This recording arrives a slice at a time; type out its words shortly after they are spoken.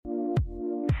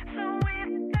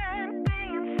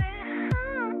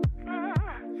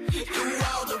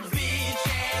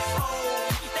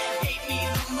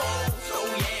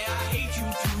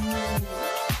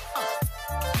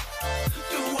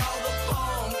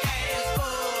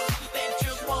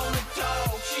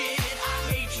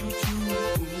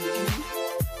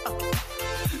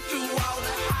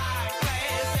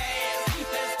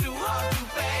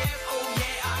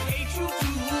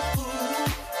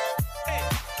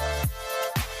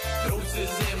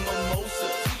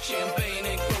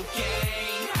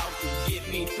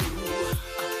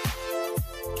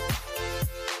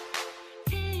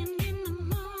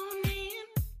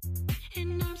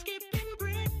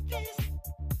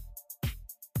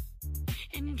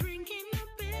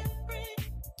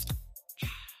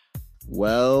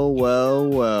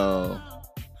Well.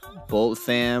 Bolt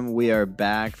fam, we are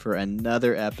back for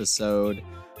another episode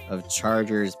of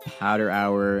Chargers Powder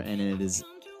Hour, and it is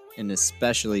an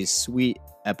especially sweet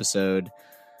episode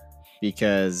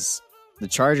because the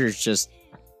Chargers just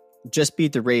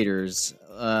beat the Raiders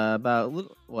about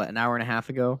an hour and a half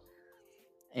ago,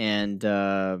 and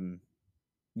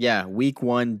week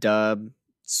one dub,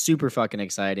 super fucking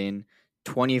exciting.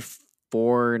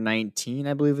 24-19,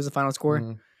 I believe was the final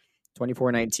score.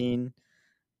 24-19.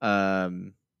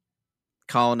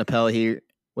 Colin Appel here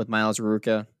with Miles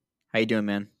Ruka. How you doing,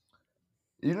 man?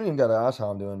 You don't even got to ask how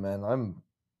I'm doing, man.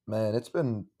 It's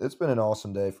been an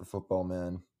awesome day for football,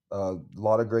 man. A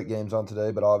lot of great games on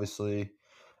today, but obviously,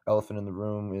 elephant in the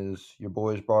room is your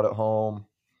boys brought it home.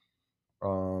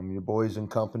 Your boys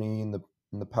and company in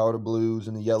the powder blues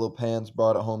and the yellow pants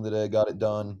brought it home today. Got it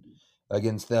done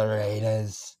against the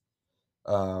Raiders.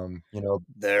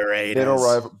 The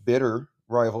Raiders. Bitter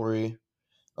rivalry.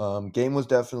 Game was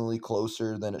definitely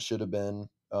closer than it should have been.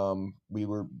 We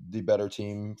were the better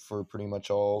team for pretty much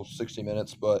all 60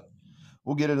 minutes, but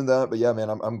we'll get into that. But yeah,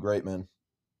 man, I'm great, man.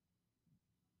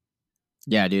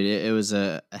 Yeah, dude, it was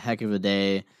a heck of a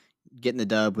day. Getting the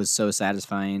dub was so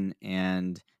satisfying,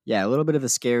 and yeah, a little bit of a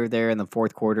scare there in the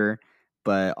fourth quarter,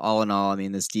 but all in all, I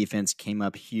mean, this defense came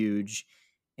up huge,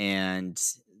 and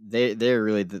they're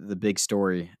really the big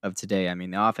story of today. I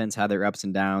mean, the offense had their ups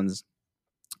and downs.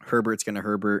 Herbert's gonna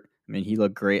Herbert. I mean, he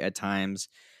looked great at times.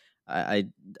 I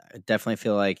definitely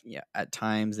feel like at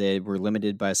times they were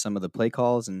limited by some of the play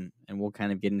calls, and we'll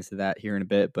kind of get into that here in a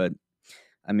bit. But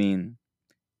I mean,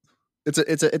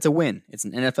 it's a win. It's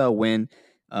an NFL win.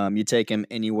 You take them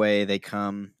any way they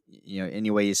come. You know,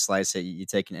 any way you slice it, you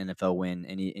take an NFL win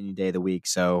any day of the week.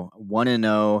 So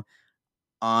 1-0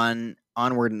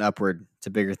 onward and upward to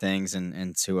bigger things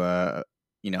and to a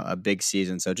big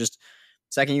season. So just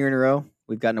second year in a row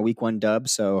we've gotten a week one dub.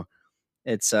 So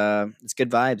it's good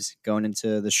vibes going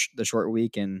into the short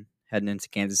week and heading into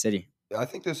Kansas City. I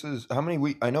think this is how many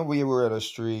weeks. I know we were at a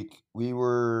streak. We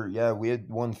had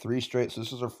won 3 straight. So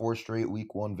this is our 4th straight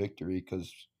week 1 victory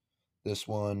because this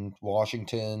one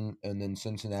Washington and then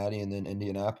Cincinnati and then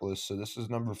Indianapolis. So this is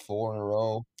number 4 in a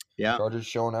row. Yeah. Chargers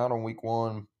showing out on week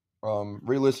 1.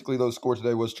 Realistically, those score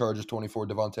today was Chargers 24,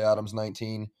 Devontae Adams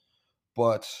 19,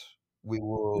 but we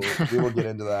will get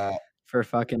into that. For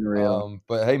fucking real.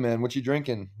 But hey, man, what you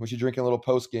drinking? A little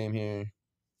post game here?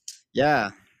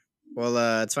 Yeah.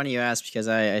 Well, it's funny you asked because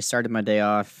I started my day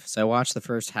off. So I watched the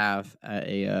first half at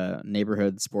a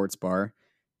neighborhood sports bar,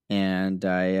 and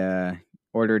I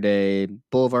ordered a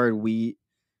Boulevard Wheat,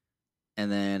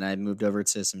 and then I moved over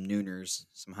to some Nooners,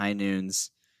 some High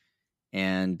Noons,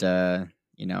 and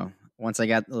once I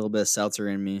got a little bit of seltzer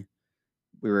in me,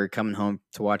 we were coming home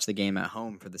to watch the game at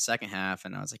home for the second half,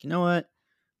 and I was like, you know what?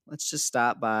 Let's just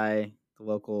stop by the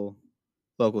local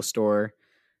store,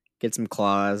 get some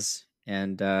claws,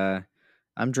 and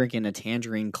I'm drinking a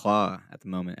tangerine claw at the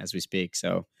moment as we speak.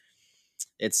 So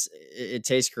it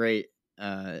tastes great.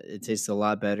 It tastes a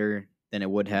lot better than it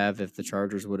would have if the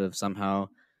Chargers would have somehow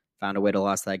found a way to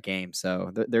lose that game.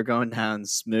 So they're going down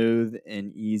smooth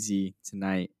and easy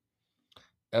tonight.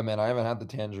 Yeah, man, I haven't had the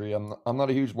tangerine. I'm not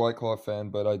a huge White Claw fan,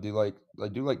 but I do like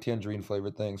tangerine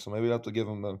flavored things. So maybe I have to give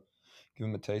them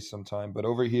a taste sometime. But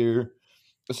over here,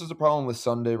 this is the problem with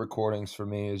Sunday recordings for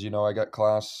me. Is I got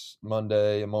class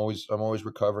Monday. I'm always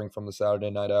recovering from the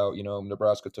Saturday night out.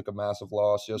 Nebraska took a massive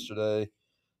loss yesterday,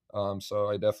 so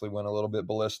I definitely went a little bit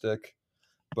ballistic.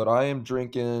 But I am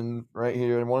drinking right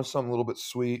here. I wanted something a little bit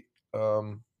sweet.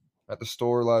 At the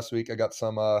store last week, I got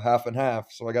some half and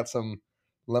half. So I got some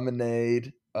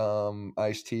lemonade,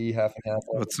 iced tea, half and half.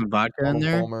 With some vodka in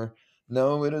there? Palmer.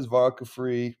 No, it is vodka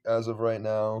free as of right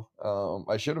now.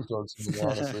 I should have thrown some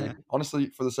honestly.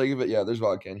 Honestly, for the sake of it, yeah, there's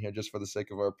vodka in here just for the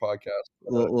sake of our podcast.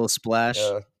 Little splash.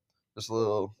 Yeah, just a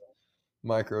little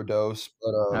micro dose.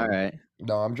 But All right.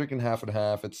 no, I'm drinking half and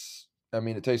half. It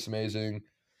tastes amazing.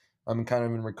 I'm kind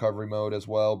of in recovery mode as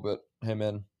well, but hey,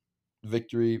 man,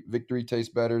 victory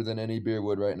tastes better than any beer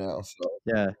would right now. So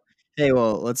Yeah. Hey,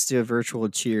 well, let's do a virtual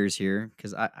cheers here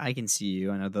because I can see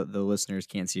you. I know the listeners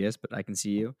can't see us, but I can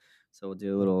see you. So we'll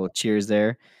do a little cheers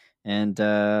there. And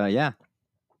yeah.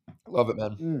 Love it,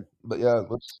 man. But yeah,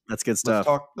 that's good stuff.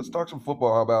 Let's talk some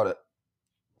football. How about it?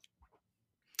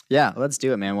 Yeah, let's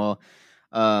do it, man. Well,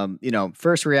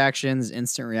 first reactions,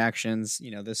 instant reactions.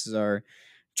 This is our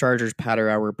Chargers Powder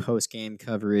Hour post game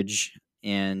coverage,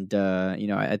 and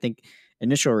I think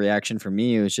initial reaction for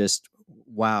me was just,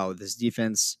 wow, this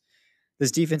defense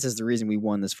is the reason we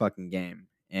won this fucking game.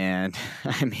 And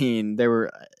there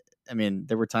were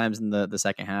times in the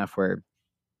second half where,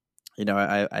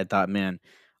 I thought, man,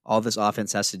 all this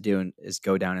offense has to do is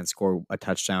go down and score a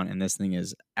touchdown, and this thing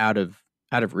is out of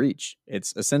reach.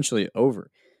 It's essentially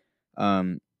over.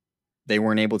 Um, they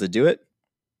weren't able to do it,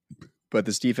 but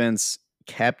this defense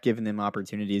kept giving them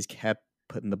opportunities, kept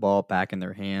putting the ball back in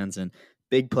their hands, and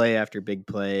big play after big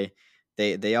play.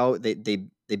 They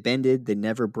bended, they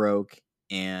never broke,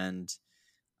 and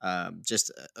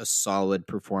just a solid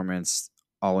performance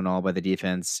all in all by the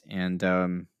defense. And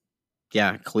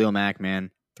yeah, Khalil Mack,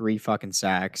 man, 3 fucking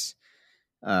sacks,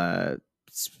 uh,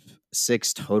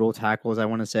 6 total tackles, I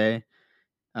want to say.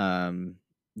 Um,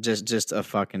 just a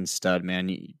fucking stud, man.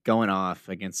 Going off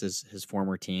against his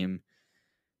former team.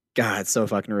 God, it's so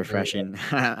fucking refreshing.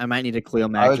 I might need a Khalil I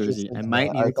Mack was just jersey. I thinking that.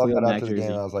 might need I a thought Khalil that Mack after the game. I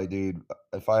jersey. was like, dude,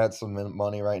 if I had some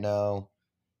money right now,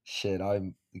 shit,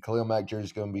 I'm the Khalil Mack jersey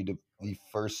is going to be the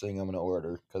first thing I'm going to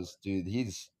order because, dude,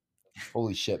 he's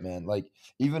holy shit, man. Like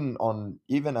even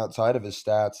outside of his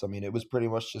stats, I mean, it was pretty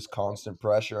much just constant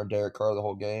pressure on Derek Carr the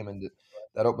whole game, and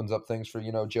that opens up things for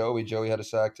Joey. Joey had a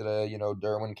sack today.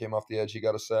 Derwin came off the edge, he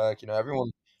got a sack. Yeah.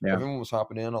 Everyone was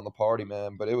hopping in on the party,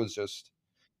 man. But it was just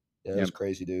yeah, it was Yep.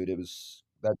 crazy, dude. It was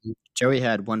that. Joey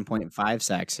had 1.5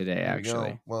 sacks today, There you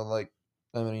actually. go. Well, like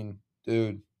I mean,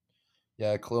 dude,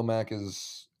 yeah, Khalil Mack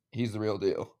he's the real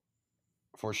deal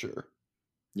for sure.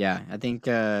 Yeah, I think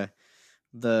the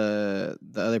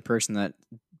other person that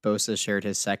Bosa shared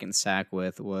his second sack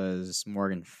with was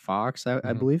Morgan Fox,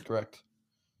 I believe. Correct.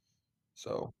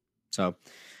 So So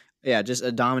yeah, just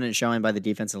a dominant showing by the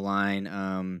defensive line.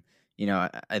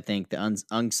 I think the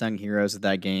unsung heroes of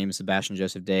that game, Sebastian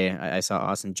Joseph Day. I saw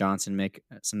Austin Johnson make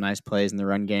some nice plays in the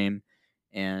run game.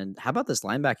 And how about this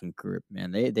linebacking group,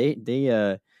 man? They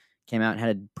came out and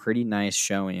had a pretty nice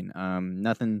showing.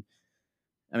 Nothing.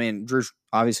 I mean, Drew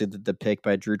obviously the pick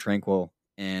by Drew Tranquil,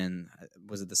 and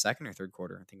was it the second or third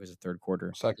quarter? I think it was the third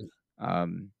quarter. second,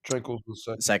 Um, Tranquil's the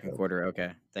second. Second quarter.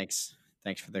 Okay, thanks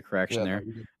for the correction Yeah, no, there.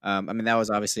 you did. I mean, that was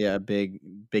obviously a big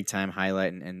time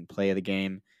highlight and play of the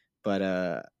game. But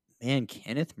man,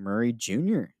 Kenneth Murray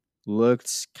Jr.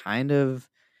 looked kind of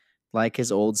like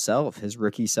his old self, his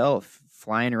rookie self,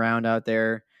 flying around out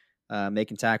there,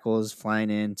 making tackles, flying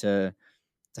in to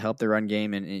help the run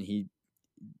game, and he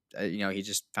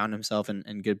just found himself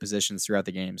in good positions throughout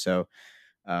the game. So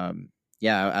um,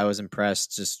 yeah, I was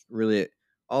impressed, just really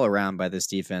all around by this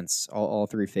defense, all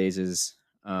three phases.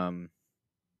 Um,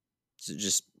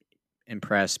 just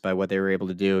impressed by what they were able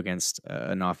to do against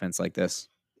an offense like this.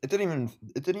 It didn't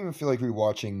even feel like we were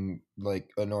watching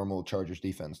like a normal Chargers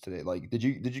defense today. Like, did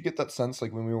you get that sense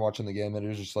like when we were watching the game that it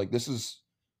was just like this is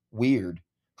weird.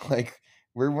 Like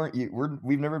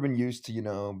we've never been used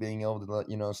to being able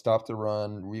to stop the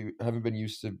run. We haven't been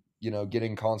used to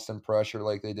getting constant pressure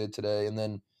like they did today. And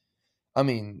then I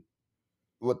mean,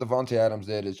 what Devontae Adams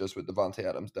did is just what Devontae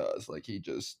Adams does. Like he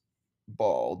just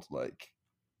balled, like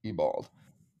he balled.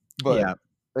 But Yeah,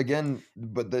 again,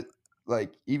 but that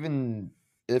like even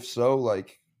if so,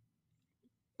 like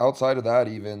outside of that,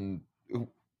 even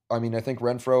I mean, I think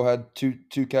Renfro had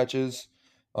two catches.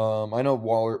 I know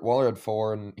Waller had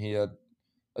four, and he had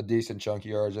a decent chunk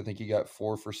of yards. I think he got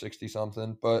 4 for 60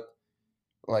 something. But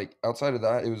like outside of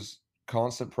that, it was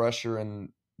constant pressure and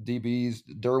DBs.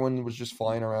 Derwin was just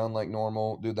flying around like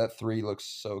normal. Dude, that three looks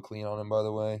so clean on him. By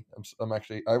the way, I'm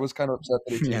actually I was kind of upset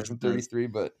that he changed yes, from it does. 33,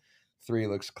 but three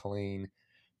looks clean.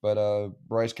 But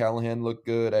Bryce Callahan looked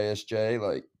good. ASJ,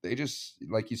 like they just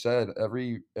like you said,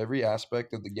 every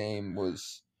aspect of the game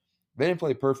was. They didn't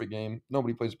play a perfect game.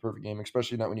 Nobody plays a perfect game,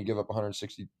 especially not when you give up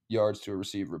 160 yards to a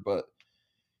receiver. But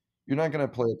you're not going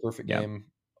to play a perfect Yeah, game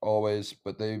always.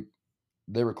 But they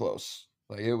were close.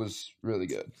 Like it was really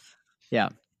good. yeah.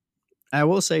 I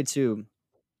will say too.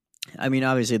 I mean,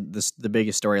 obviously, the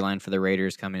biggest storyline for the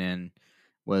Raiders coming in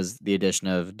was the addition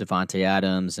of Devonte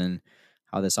Adams and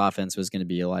how this offense was going to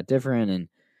be a lot different. And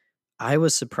I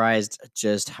was surprised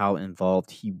just how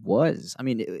involved he was. I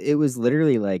mean, it was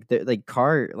literally like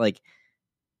Carr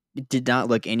did not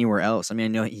look anywhere else. I mean, I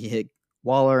know he hit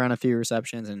Waller on a few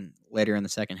receptions, and later in the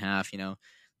second half,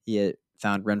 he had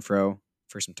found Renfro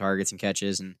for some targets and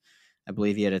catches, and I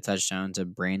believe he had a touchdown to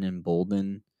Brandon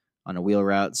Bolden on a wheel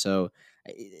route. So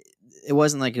it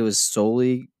wasn't like it was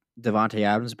solely Devontae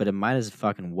Adams, but it might as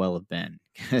fucking well have been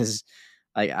because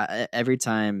every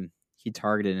time he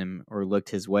targeted him or looked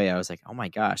his way, I was like, oh my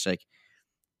gosh, like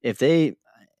if they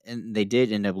and they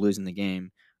did end up losing the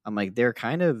game, I'm like they're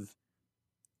kind of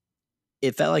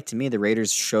it felt like to me the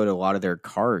Raiders showed a lot of their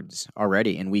cards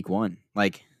already in week one.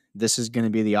 Like this is going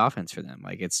to be the offense for them.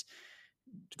 Like it's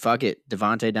fuck it,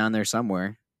 Devontae down there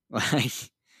somewhere.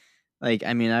 Like,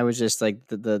 I mean, I was just like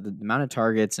the amount of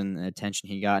targets and attention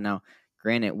he got. Now,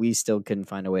 granted, we still couldn't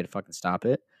find a way to fucking stop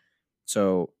it,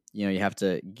 So, you have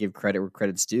to give credit where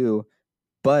credit's due.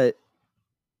 But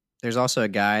there's also a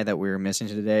guy that we were missing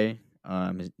today.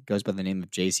 He goes by the name of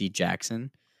JC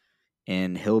Jackson,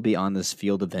 and he'll be on this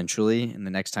field eventually. And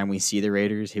the next time we see the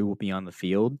Raiders, he will be on the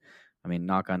field. I mean,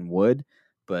 knock on wood.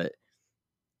 But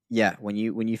yeah, when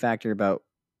you factor about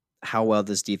how well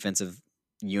this defensive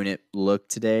unit looked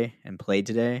today and played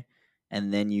today,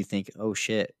 and then you think, oh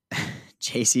shit,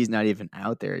 JC's not even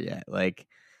out there yet. Like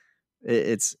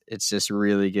it's just a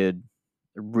really good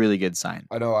sign.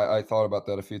 I know I thought about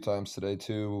that a few times today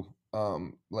too.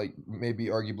 Like maybe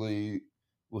arguably,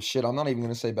 well, shit. I'm not even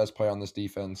gonna say best player on this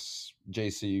defense.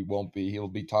 JC won't be. He'll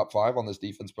be top five on this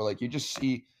defense. But like you just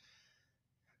see,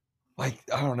 like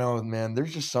I don't know, man.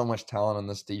 There's just so much talent on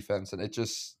this defense, and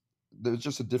there's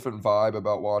just a different vibe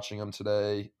about watching them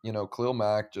today. Khalil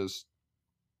Mack just.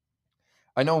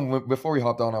 I know before we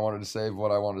hopped on, I wanted to say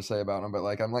what I wanted to say about him, but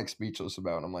like I'm like speechless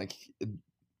about him. Like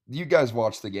you guys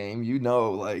watch the game,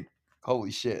 like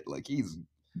holy shit, like he's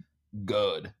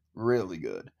good, really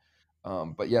good.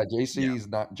 But yeah, Yeah.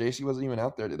 JC wasn't even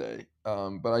out there today.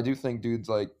 But I do think dudes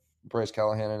like Bryce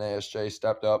Callahan and ASJ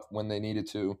stepped up when they needed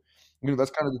to.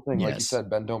 That's kind of the thing. Like you Yes. said,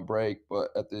 bend don't break. But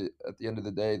at the end of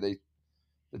the day, the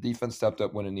defense stepped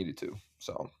up when it needed to.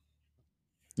 So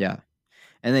Yeah.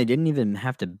 And they didn't even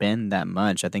have to bend that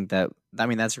much. I mean,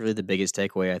 that's really the biggest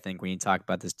takeaway, I think, when you talk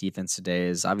about this defense today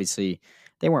is obviously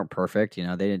they weren't perfect.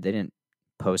 They didn't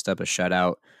post up a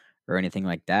shutout or anything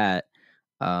like that.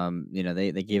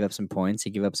 They gave up some points,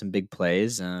 they gave up some big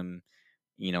plays.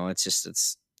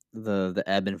 It's the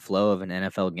ebb and flow of an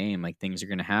NFL game. Like things are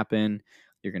gonna happen.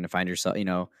 You're gonna find yourself in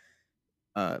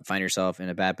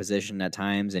a bad position at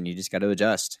times, and you just got to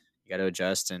adjust. You got to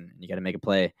adjust, and you got to make a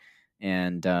play.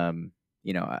 And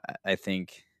I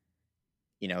think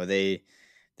they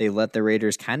let the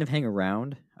Raiders kind of hang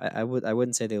around. I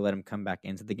wouldn't say they let them come back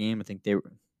into the game. I think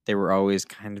they were always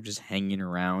kind of just hanging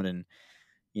around. And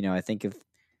I think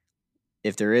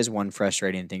if there is one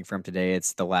frustrating thing from today,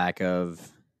 it's the lack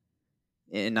of,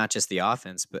 and not just the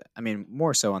offense, but I mean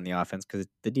more so on the offense because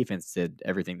the defense did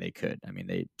everything they could. I mean,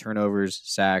 they turnovers,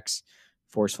 sacks,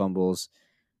 forced fumbles,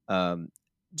 um,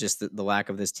 just the lack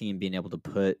of this team being able to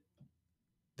put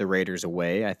the Raiders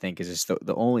away. I think is just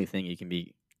the only thing you can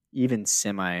be even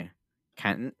semi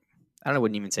kind. I don't know,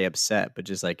 wouldn't even say upset, but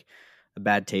just like a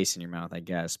bad taste in your mouth, I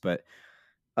guess. But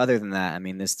other than that, I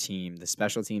mean, this team, the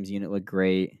special teams unit looked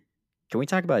great. Can we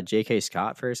talk about J.K.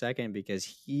 Scott for a second because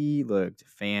he looked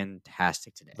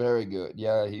fantastic today? very good.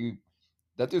 Yeah,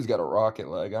 that dude's got a rocket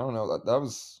leg. I don't know that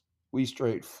was we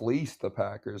straight fleeced the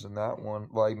Packers in that one.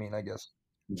 Well, I mean,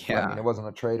 Yeah, it wasn't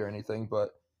a trade or anything,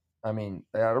 but I mean,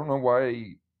 I don't know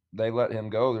why they let him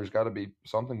go. There's got to be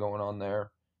something going on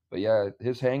there. But yeah,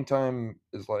 his hang time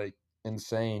is like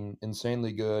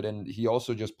insanely good, and he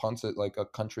also just punts it like a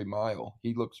country mile.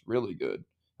 He looks really good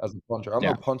as a punter. I'm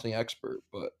no yeah. punting expert,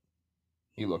 but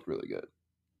he looked really good.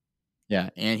 Yeah,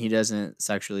 and he doesn't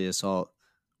sexually assault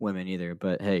women either.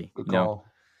 But hey, Good call.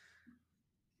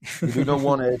 We do know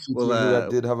one AFC we'll team here that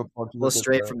did have a punter we'll that did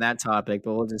stray that. from that topic,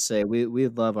 but we'll just say we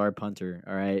love our punter.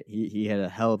 All right, he had a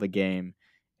hell of a game,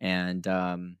 and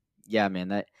yeah, man,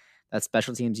 that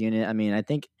special teams unit. I mean, I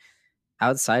think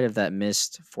outside of that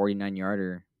missed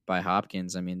 49-yarder by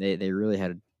Hopkins, I mean they really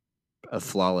had a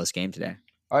flawless game today.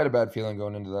 I had a bad feeling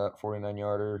going into that 49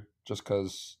 yarder just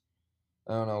because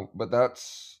I don't know, but that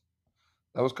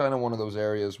was kind of one of those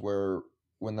areas where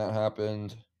when that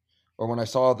happened, or when I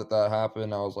saw that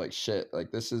happened, I was like, shit,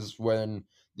 like this is when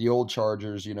the old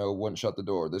Chargers, wouldn't shut the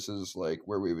door. This is like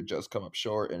where we would just come up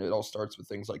short, and it all starts with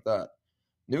things like that.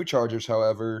 New Chargers,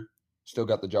 however, still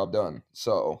got the job done.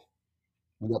 So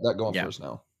we got that going for Yeah, us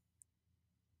now.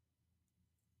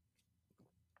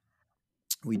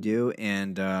 we do,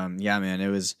 and yeah, man, it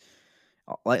was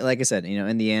like I said,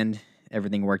 in the end,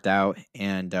 everything worked out,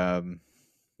 and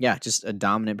yeah, just a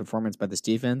dominant performance by this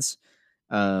defense.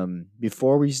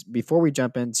 Before we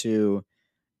jump into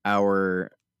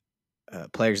our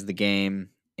players of the game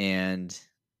and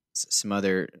some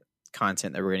other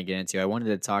content that we're going to get into, I wanted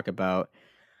to talk about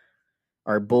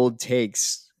our bold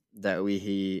takes that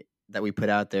we put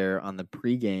out there on the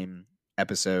pregame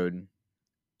episode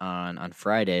on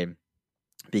Friday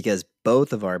because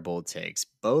both of our bold takes,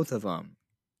 both of them,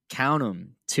 count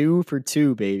them, 2 for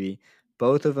 2, baby.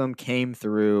 Both of them came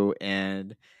through,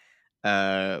 and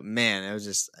man, it was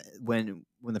just when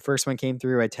the first one came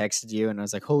through, I texted you and I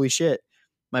was like, "Holy shit,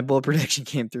 my bold prediction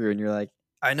came through!" And you're like,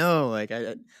 "I know, like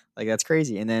that's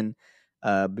crazy." And then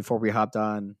before we hopped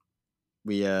on,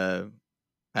 we I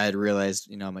had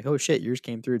realized, I'm like, "Oh shit, yours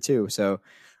came through too." So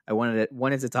I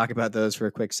wanted to talk about those for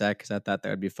a quick sec because I thought that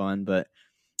would be fun. But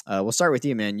We'll start with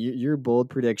you, man. Your bold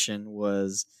prediction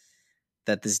was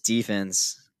that this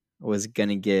defense was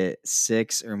gonna get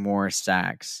 6 or more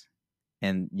sacks,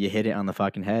 and you hit it on the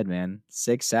fucking head, man.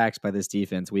 6 sacks by this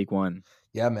defense week 1.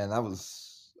 Yeah, man, that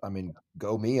was I mean,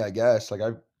 go me, I guess. Like,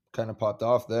 I kinda popped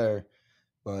off there,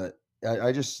 but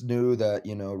I just knew that,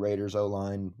 Raiders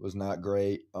O-line was not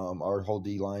great. Our whole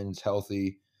D-line's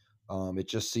healthy. It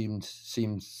just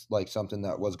seems like something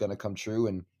that was gonna come true,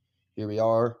 and here we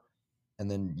are. And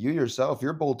then you yourself,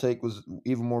 your bold take was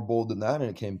even more bold than that, and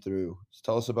it came through. So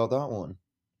tell us about that one.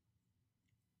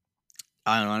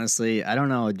 Honestly, I don't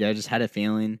know. I just had a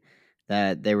feeling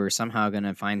that they were somehow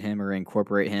gonna find him or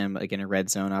incorporate him, like, in a red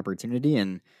zone opportunity,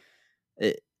 and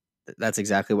it that's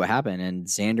exactly what happened, and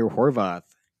Xander Horvath,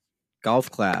 golf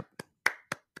clap.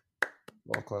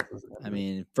 Ball clap for I Xander.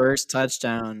 mean, first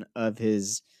touchdown of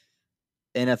his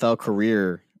NFL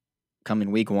career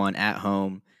coming week 1 at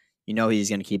home. You know he's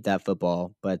gonna keep that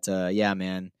football. But, yeah,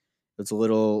 man, it's a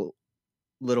little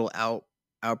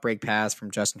outbreak pass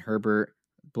from Justin Herbert.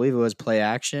 I believe it was play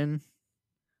action,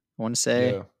 I wanna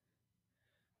say. Yeah.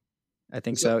 I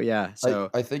think So so, yeah. I So,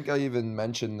 I think I even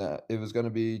mentioned that it was gonna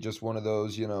be just one of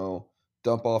those,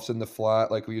 dump offs in the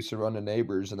flat like we used to run to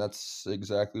neighbors, and that's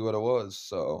exactly what it was.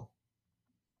 So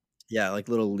yeah, like,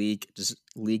 little leak, just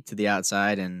leak to the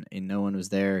outside, and no one was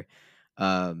there.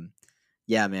 Um,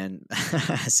 yeah, man.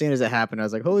 As soon as it happened, I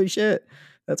was like, "Holy shit,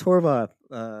 that's Horvath."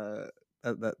 That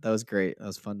was great. That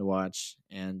was fun to watch,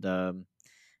 and,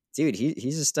 dude,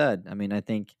 he's a stud. I mean, I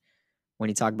think when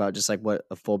you talk about just, like, what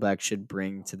a fullback should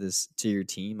bring to your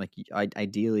team, like,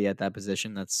 ideally at that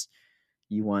position, that's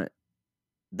you want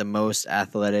the most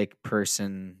athletic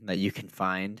person that you can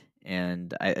find,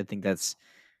 and I think that's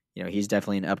he's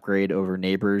definitely an upgrade over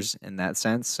Neighbors in that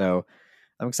sense. So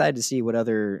I'm excited to see what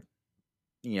other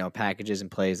packages and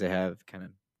plays they have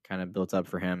kind of built up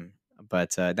for him.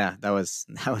 But that was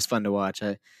that was fun to watch.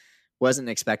 I wasn't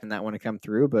expecting that one to come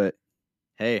through, but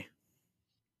hey,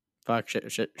 fuck,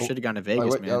 should oh, have gone to I Vegas,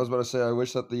 wa I man. was about to say, I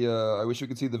wish we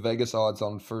could see the Vegas odds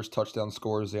on first touchdown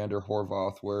score, Xander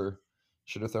Horvath, where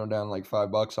should have thrown down like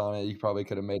 $5 on it. You probably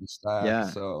could have made a stack. Yeah,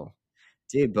 So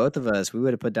dude, both of us, we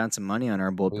would have put down some money on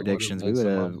our bold we would have predictions. We made would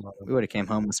some have money on we it. would have came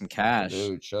home with some cash.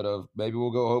 Dude, should have. Maybe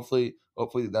we'll go. Hopefully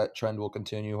that trend will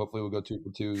continue. Hopefully we'll go 2 for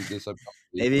 2 this upcoming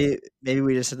week. Maybe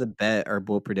we just have to bet our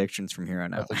bold predictions from here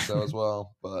on I out. think so as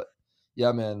well. But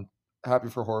yeah, man, happy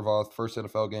for Horvath. First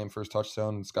NFL game, first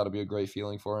touchdown. It's got to be a great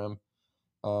feeling for him.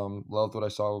 Loved what I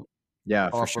Yeah,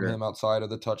 for saw from sure. him outside of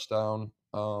the touchdown.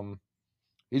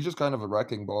 He's just kind of a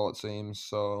wrecking ball, it seems.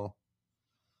 So,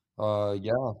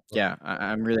 yeah, Yeah,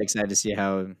 I'm really excited to see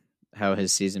how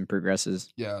his season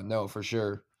progresses. yeah, no, for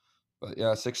sure. But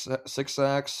yeah, six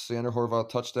sacks, Sander Horvath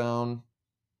touchdown.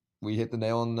 We hit the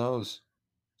nail on the nose.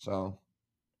 So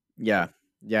Yeah,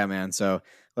 yeah, man. So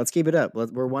let's keep it up.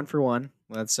 We're 1 for 1.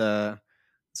 Let's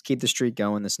keep the streak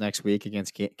going this next week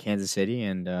against Kansas City,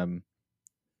 and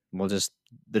we'll just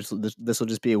this will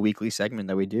just be a weekly segment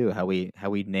that we do how we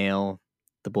nail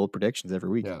the bold predictions every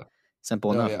week. yeah,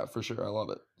 Simple no, enough. yeah, for sure. I love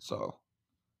it. So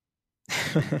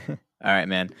All right,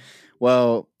 man.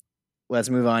 Well, let's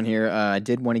move on here. I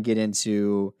did want to get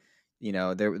into,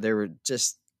 there were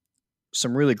just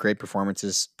some really great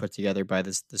performances put together by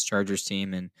this Chargers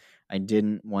team, and I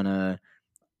didn't want to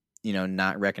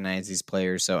not recognize these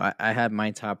players. So I had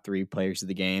my top 3 players of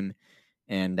the game,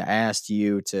 and I asked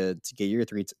you to get your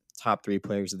top 3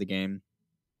 players of the game.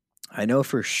 I know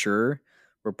for sure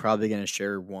we're probably going to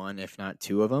share one, if not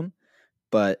 2 of them,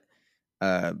 but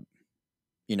uh,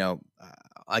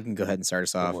 I can go ahead and start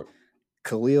us go off. for it.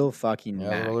 Khalil fucking Yeah,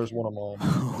 the Mack. Oilers won them all, dude.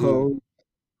 Holy,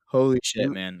 holy shit,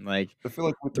 We, man! Like I feel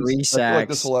like with this, three I feel like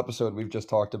this sacks. whole episode we've just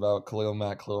talked about Khalil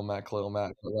Mack, Khalil Mack, Khalil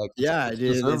Mack, but like Yeah, it's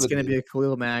dude, it's gonna be deservedly, a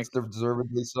Khalil Mack. it's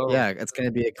deservedly so. Yeah, it's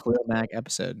gonna be a Khalil Mack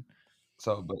episode.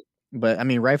 So, but But I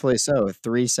mean, rightfully so.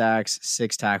 3 sacks,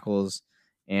 6 tackles,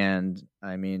 and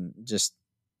I mean, just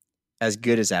as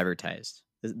good as advertised.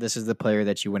 This is the player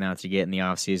that you went out to get in the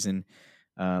offseason.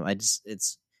 I just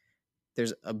it's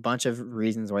there's a bunch of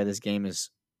reasons why this game is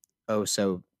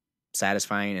so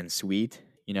satisfying and sweet.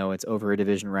 It's over a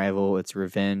division rival. It's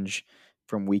revenge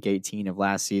from week 18 of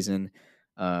last season.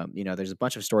 There's a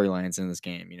bunch of storylines in this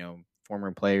game.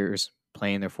 Former players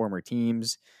playing their former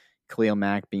teams, Khalil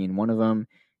Mack being one of them.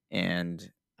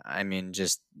 And I mean,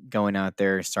 just going out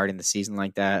there, starting the season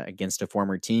like that against a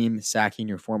former team, sacking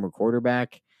your former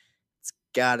quarterback, it's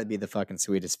got to be the fucking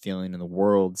sweetest feeling in the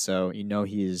world. So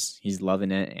he's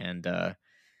loving it, and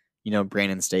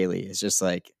Brandon Staley is just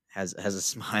like has a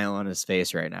smile on his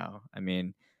face right now. I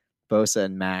mean, Bosa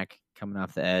and Mac coming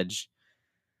off the edge.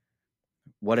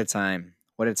 What a time.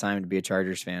 what a time to be a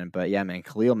Chargers fan. But yeah, man,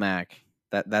 Khalil Mack,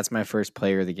 that's my first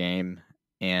player of the game.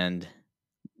 And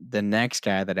the next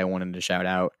guy that I wanted to shout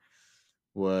out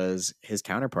was his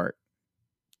counterpart,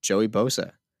 Joey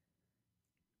Bosa.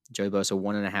 Joey Bosa,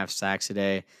 1.5 sacks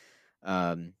today.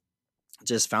 Um,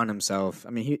 just found himself.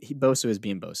 I mean, he Bosa was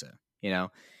being Bosa. He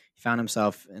found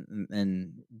himself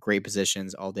in great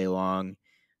positions all day long.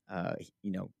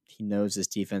 He knows this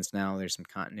defense now. There's some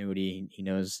continuity. He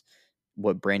knows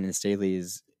what Brandon Staley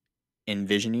is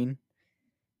envisioning,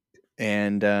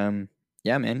 and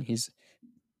yeah, man, he's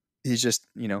just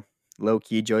low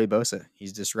key Joey Bosa.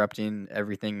 He's disrupting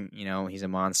everything. He's a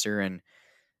monster, and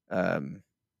um,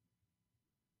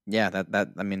 yeah, that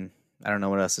I mean, I don't know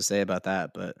what else to say about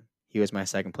that, but he was my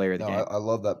second player of the No, game. I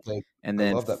love that pick. And I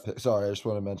then, love that pick. Sorry, I just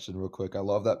want to mention real quick. I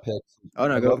love that pick. oh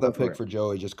I no, go love go that for pick it. for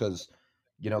Joey just because,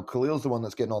 Khalil's the one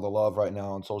that's getting all the love right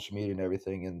now on social media and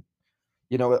everything. And,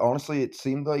 honestly, it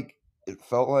seemed like it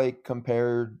felt like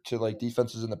compared to like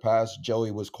defenses in the past,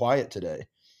 Joey was quiet today.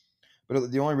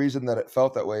 But the only reason that it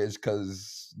felt that way is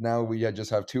because now we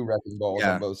just have two wrecking balls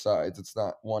on Yeah, both sides. It's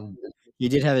not one. he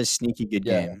did have a sneaky good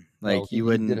Yeah. game. No, Like, you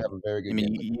he did wouldn't. have a very I good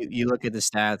mean, game. you look at the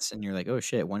stats and you're like, oh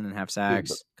shit, 1.5 Dude,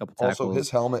 but sacks, couple also his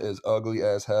tackles. helmet is ugly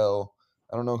as hell.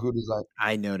 I don't know who designed.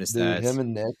 I noticed Dude, him that.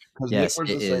 and Nick, because Nick Yes,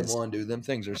 wears it the same is. one, dude. Them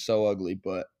things are so ugly,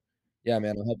 but yeah,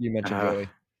 man, I'm happy you mentioned Uh, Joey.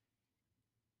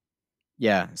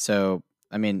 yeah. So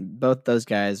I mean, both those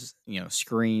guys,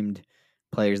 screamed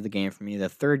players of the game for me. The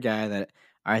third guy that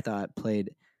I thought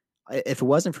played, if it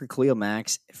wasn't for Khalil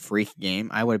Mack's freak game,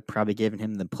 I would have probably given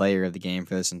him the player of the game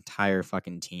for this entire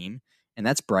fucking team, and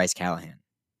that's Bryce Callahan.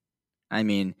 I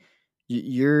mean,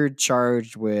 you're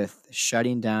charged with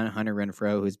shutting down Hunter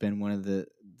Renfrow, who's been one of the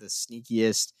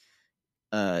sneakiest,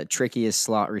 trickiest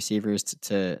slot receivers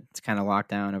to kind of lock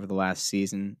down over the last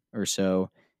season or so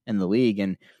in the league.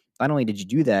 And not only did you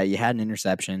do that, you had an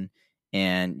interception,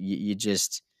 and you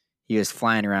just he was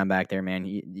flying around back there, man.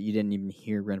 You didn't even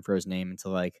hear Renfro's name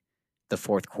until like the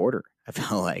fourth quarter. I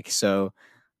felt like so.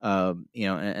 And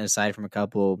aside from a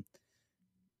couple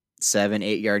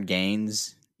 7-8 yard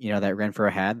gains, that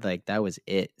Renfro had, like that was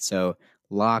it. So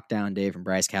lockdown day from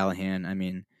Bryce Callahan. I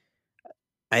mean,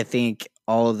 I think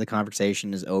all of the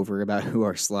conversation is over about who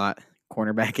our slot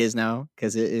cornerback is now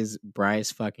because it is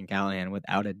Bryce fucking Callahan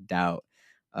without a doubt.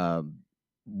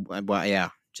 Well, yeah,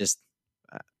 just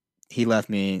uh, he left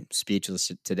me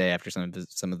speechless today after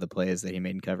some of the plays that he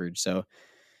made in coverage. So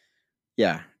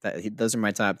yeah, those are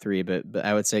my top three. But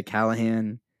I would say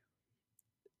Callahan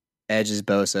edges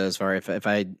Bosa as far if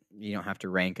I you don't have to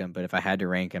rank them, but if I had to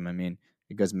rank them, I mean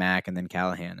it goes Mack and then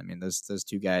Callahan. I mean those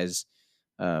two guys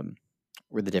um,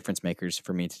 were the difference makers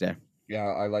for me today. Yeah,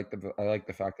 I like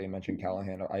the fact that you mentioned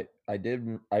Callahan.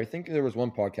 I think there was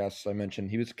one podcast I mentioned.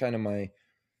 He was kind of my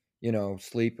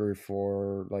sleeper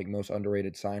for like most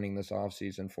underrated signing this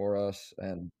offseason for us.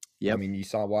 And I Yep, mean, you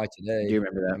saw why I do today.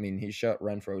 remember I that. mean, he shut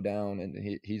Renfro down, and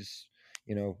he's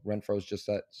Renfro's just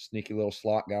that sneaky little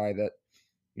slot guy that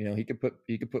he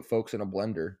could put folks in a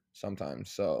blender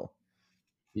sometimes. So,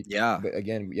 Yeah, but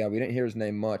again, yeah, we didn't hear his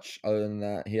name much other than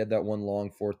that. He had that one long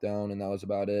fourth down, and that was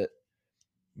about it.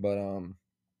 But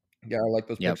yeah, I like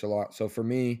those yep, picks a lot. So for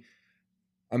me,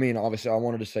 I mean, obviously, I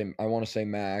want to say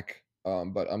Mac,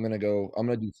 but I'm gonna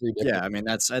do three yeah. different. I mean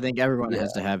I think everyone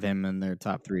has to Yeah, have him in their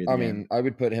top three of the I game. mean, I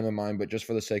would put him in mine, but just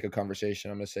for the sake of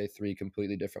conversation, I'm gonna say three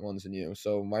completely different ones than you.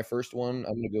 So my first one,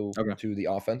 I'm gonna go Okay. to the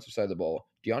offensive side of the ball.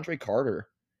 DeAndre Carter.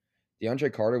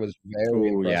 DeAndre Carter was very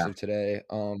Oh yeah, impressive today.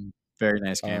 very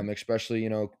nice game. Especially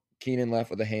Keenan left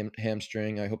with a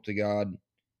hamstring. I hope to God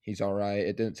he's all right.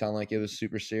 It didn't sound like it was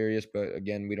super serious, but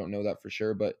again, we don't know that for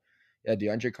sure. But yeah,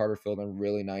 DeAndre Carter filled in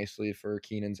really nicely for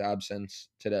Keenan's absence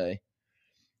today.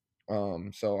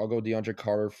 So I'll go DeAndre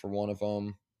Carter for one of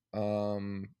them.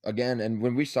 Again, and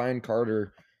when we signed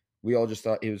Carter, we all just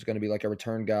thought he was going to be like a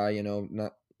return guy,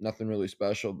 nothing really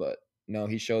special, but no,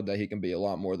 he showed that he can be a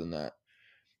lot more than that.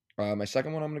 My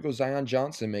second one, I'm going to go Zion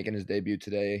Johnson making his debut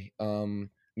today. When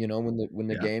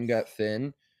the Yeah, game got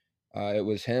thin, it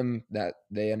was him that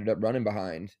they ended up running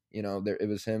behind. It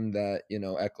was him that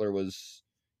Eckler was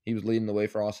he was leading the way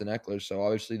for Austin Eckler. So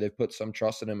obviously they've put some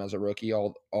trust in him as a rookie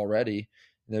already.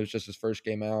 And it was just his first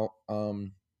game out.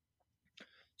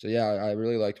 So yeah, I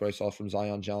really liked what I saw from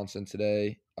Zion Johnson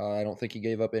today. I don't think he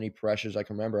gave up any pressures I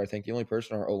can remember. I think the only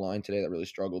person on our O line today that really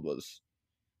struggled was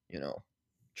you know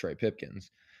Trey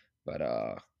Pipkins. But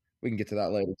we can get to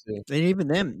that later too. and even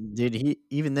then, dude,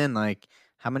 even then, like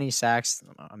how many sacks?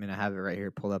 I mean, I have it right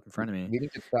here pulled up in front of me. We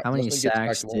didn't get sacked. How many Justin gets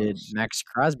sacks sacked did once. Max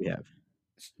Crosby have?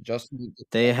 Justin didn't get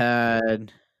They sacked.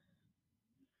 had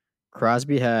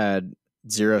Crosby had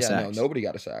 0 Yeah, no, sacks. nobody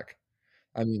got a sack.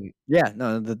 I mean, Yeah,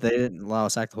 no, they didn't allow a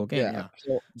sack the whole game, yeah,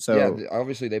 yeah. so yeah, So,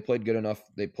 obviously they played good enough.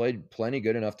 They played plenty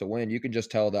good enough to win. You can just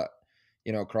tell that,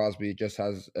 Crosby just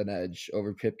has an edge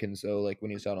over Pipkin. So like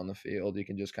when he's out on the field, you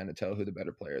can just kind of tell who the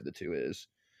better player of the two is.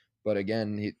 But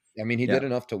again, he yeah, did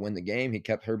enough to win the game. He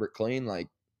kept Herbert clean. Like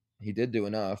he did do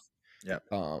enough. yeah.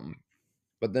 Um,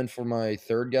 but then for my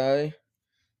third guy,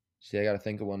 see, I got to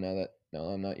think of one now that no,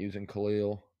 I'm not using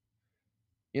Khalil.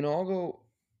 I'll go.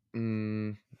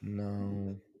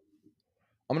 No,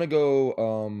 I'm gonna go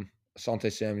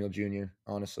Asante Samuel Jr.,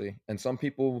 honestly. And some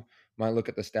people might look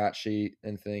at the stat sheet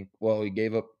and think, well, he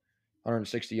gave up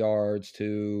 160 yards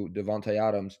to Devontae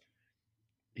Adams.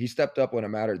 He stepped up when it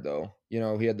mattered though. He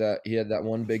had that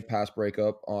one big pass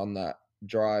breakup on that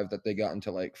drive that they got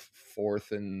into like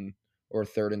fourth and or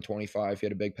third and 25. He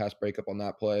had a big pass breakup on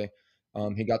that play.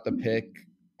 He got the pick,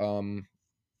 um,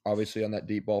 obviously on that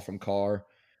deep ball from Carr.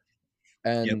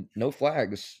 Yep. And no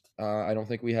flags. I don't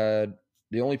think we had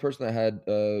the only person that had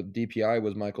DPI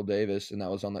was Michael Davis, and that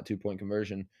was on that 2-point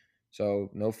conversion. So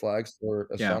no flags for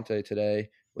Yeah. Asante today,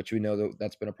 which we know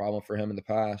that's been a problem for him in the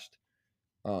past.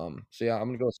 So yeah, I'm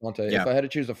gonna go with Asante. If Yeah. I had to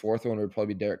choose a fourth one, it would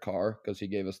probably be Derek Carr because he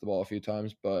gave us the ball a few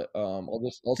times. But I'll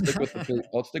stick with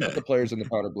the players in the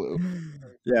powder blue.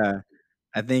 Yeah.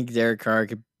 I think Derek Carr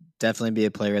could definitely be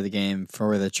a player of the game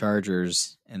for the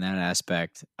Chargers in that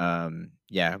aspect.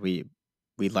 Yeah, we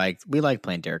like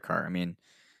playing Derek Carr. I mean,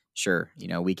 sure,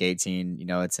 week 18,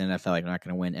 it's NFL. You're not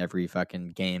going to win every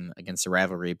fucking game against a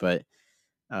rivalry, but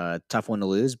tough one to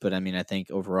lose. But I mean, I think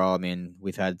overall, I mean,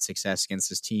 we've had success against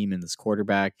this team and this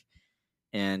quarterback.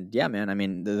 And yeah, man, I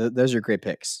mean, those are great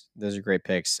picks. Those are great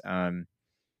picks. And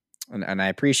I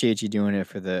appreciate you doing it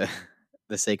for the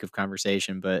the sake of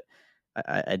conversation, but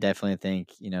I definitely think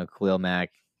Khalil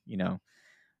Mack. You know,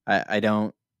 I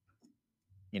don't.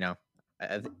 You know,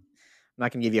 I'm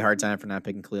not gonna give you a hard time for not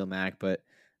picking Khalil Mack, but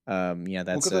Well,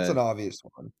 because that's an obvious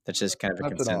one. that's just kind of a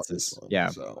That's an obvious consensus. one. Yeah,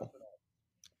 So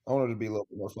I wanted to be a little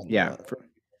bit more fun than yeah, that.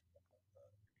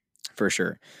 for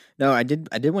sure. No, I did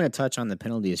want to touch on the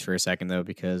penalties for a second though,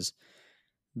 because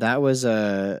that was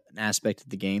an aspect of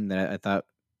the game that I thought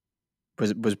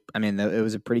was I mean it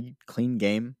was a pretty clean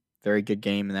game, very good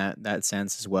game in that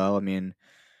sense as well. I mean,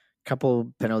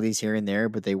 couple penalties here and there,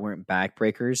 but they weren't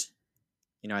backbreakers.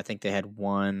 I think they had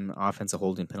one offensive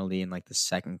holding penalty in like the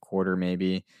second quarter,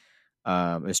 maybe.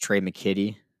 It was Trey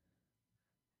McKitty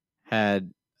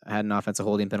had had an offensive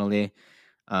holding penalty.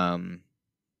 Um,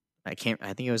 I can't.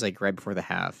 I think it was like right before the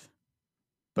half,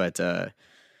 but I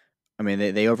mean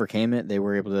they overcame it. They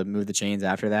were able to move the chains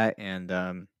after that,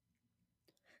 and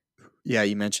yeah,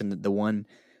 you mentioned the one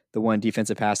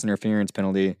defensive pass interference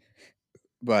penalty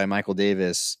by Michael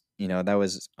Davis. That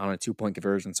was on a 2-point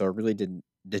conversion, so it really didn't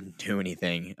do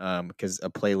anything. Because a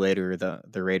play later,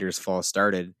 the Raiders' fall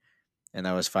started, and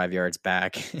that was 5 yards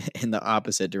back in the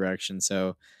opposite direction.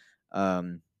 So,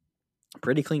 um,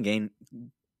 pretty clean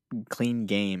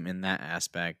game in that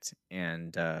aspect,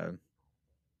 and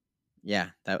yeah,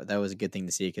 that was a good thing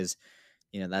to see because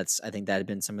that's I think that had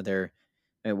been some of their.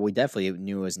 We definitely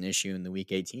knew it was an issue in the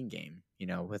Week 18 game.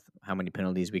 With how many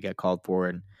penalties we got called for,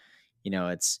 and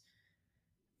it's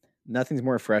nothing's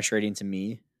more frustrating to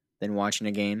me than watching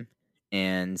a game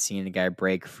and seeing a guy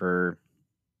break for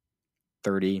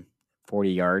 30, 40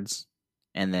 yards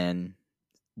and then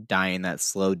dying that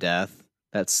slow,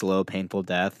 painful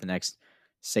death the next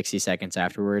 60 seconds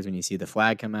afterwards when you see the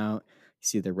flag come out, you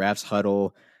see the refs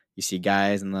huddle, you see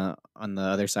guys on the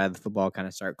other side of the football kind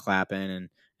of start clapping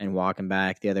and walking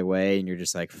back the other way, and you're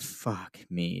just like, fuck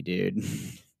me, dude.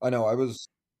 I know. I That's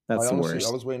the honestly, I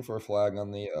worst. was waiting for a flag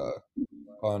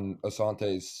on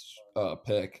Asante's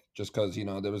pick, just because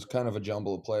there was kind of a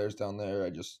jumble of players down there.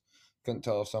 I just couldn't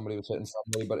tell if somebody was hitting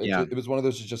somebody, but Yeah. it was one of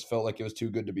those that just felt like it was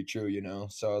too good to be true,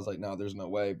 So I was like, no, there's no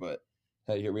way. But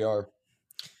hey, here we are.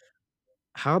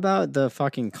 How about the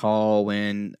fucking call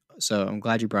when so I'm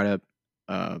glad you brought up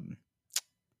um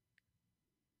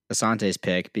Asante's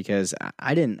pick because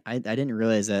I didn't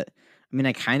realize that. I mean,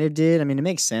 I kind of did. I mean, it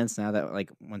makes sense now that like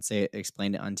once they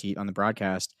explained it on the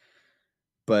broadcast.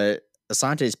 But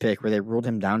Asante's pick where they ruled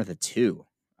him down at the 2.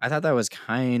 I thought that was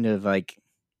kind of like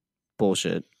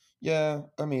bullshit. Yeah,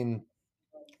 I mean,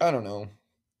 I don't know.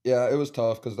 Yeah, it was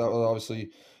tough because that was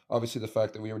obviously the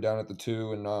fact that we were down at the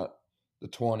 2 and not the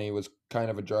 20 was kind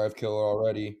of a drive killer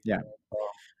already. Yeah.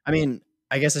 I mean,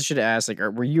 I guess I should ask like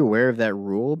were you aware of that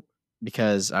rule?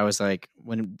 Because I was like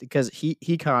because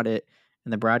he caught it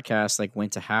and the broadcast like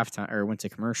went to halftime or went to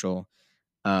commercial.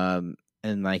 And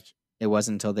like it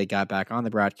wasn't until they got back on the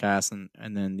broadcast and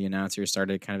then the announcer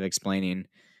started kind of explaining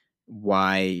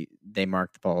why they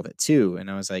marked the ball at 2. And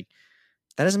I was like,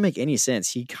 that doesn't make any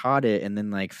sense. He caught it and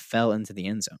then, like, fell into the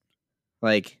end zone.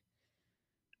 Like,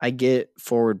 I get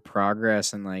forward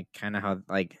progress and, like, kinda how,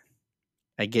 like,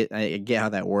 I get how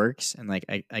that works, and, like,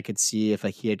 I could see if,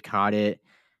 like, he had caught it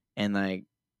and, like,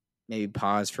 maybe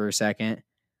paused for a second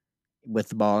with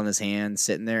the ball in his hand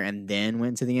sitting there and then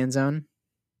went to the end zone.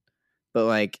 But,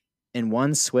 like, in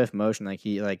one swift motion, like,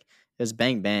 he, like, it was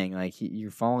bang, bang, like,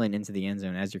 you're falling into the end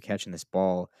zone as you're catching this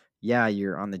ball. Yeah,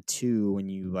 you're on the 2 when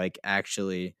you, like,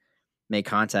 actually make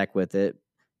contact with it,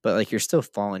 but, like, you're still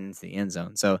falling into the end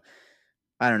zone. So,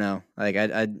 I don't know. Like,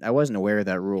 I wasn't aware of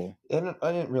that rule. I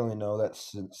didn't really know that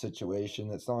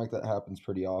situation. It's not like that happens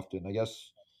pretty often. I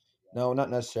guess no,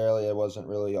 not necessarily. I wasn't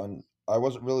really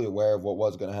aware of what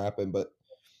was going to happen, but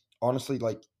honestly,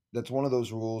 like that's one of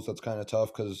those rules that's kind of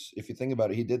tough because if you think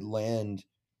about it, he did land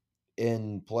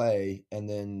in play and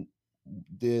then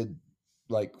did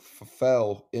like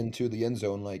fell into the end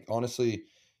zone. Like honestly,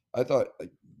 I thought,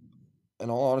 like, in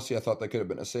all honesty, I thought that could have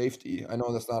been a safety. I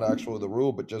know that's not actually the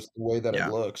rule, but just the way that it Yeah,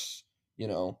 looks,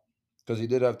 because he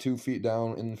did have 2 feet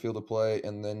down in the field of play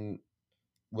and then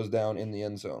was down in the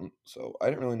end zone. So I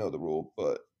didn't really know the rule,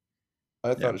 but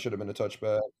I yeah. thought it should have been a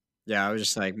touchback. Yeah, I was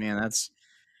just like, "Man, that's."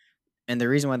 And the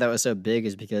reason why that was so big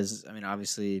is because, I mean,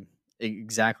 obviously,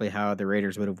 exactly how the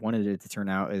Raiders would have wanted it to turn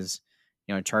out is,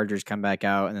 Chargers come back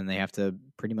out and then they have to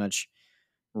pretty much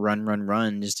run, run,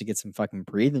 run just to get some fucking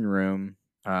breathing room,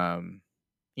 um,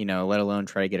 let alone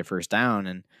try to get a first down.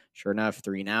 And sure enough,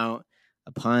 3 and out,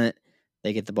 a punt,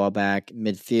 they get the ball back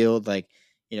midfield. Like,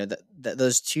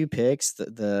 those 2 picks,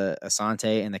 the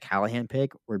Asante and the Callahan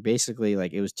pick were basically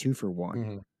like it was 2 for 1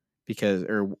 Mhm. because,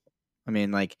 or, I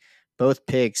mean, like both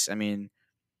picks, I mean,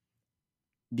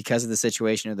 because of the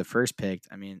situation of the first pick,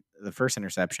 I mean, the first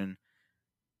interception,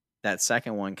 that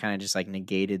second one kinda just, like,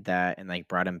 negated that and, like,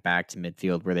 brought him back to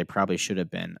midfield where they probably should have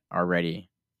been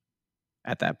already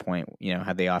at that point,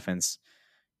 had the offense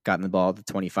gotten the ball at the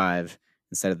 25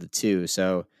 instead of the 2.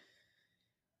 So,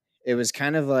 it was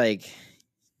kind of like,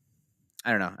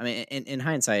 I don't know. I mean, in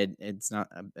hindsight, it's not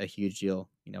a huge deal.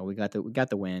 We got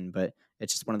the win, but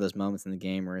it's just one of those moments in the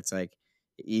game where it's like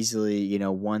easily,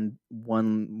 one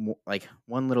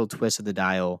little twist of the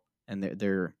dial, and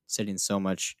they're sitting so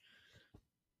much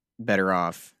better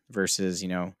off versus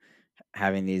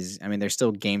having these. I mean, they're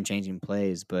still game changing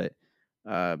plays, but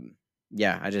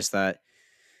yeah, I just thought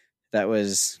that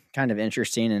was kind of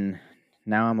interesting, and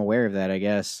now I'm aware of that. I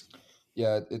guess.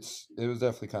 Yeah, it was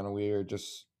definitely kind of weird.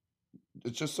 It's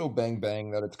just so bang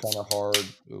bang that it's kind of hard.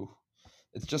 Ooh.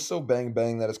 It's just so bang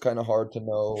bang that it's kind of hard to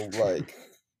know. Like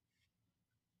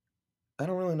I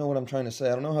don't really know what I'm trying to say.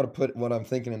 I don't know how to put what I'm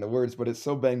thinking into words, but it's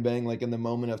so bang bang. Like in the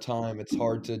moment of time, it's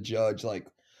hard to judge. Like,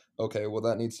 okay, well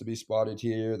that needs to be spotted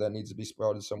here. That needs to be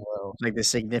spotted somewhere else. Like the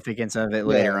significance of it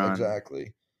later Yeah, on.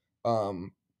 exactly.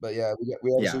 But yeah, we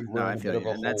Yeah, obviously no, were in I a feel bit you, of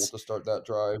a and hole that's to start that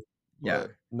drive, yeah.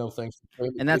 but no thanks to Trey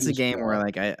And that's a McKitty's game where, drop.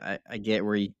 like, I get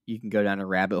where you can go down a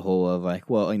rabbit hole of, like,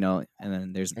 well, and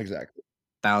then there's Exactly.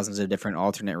 thousands of different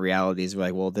alternate realities where,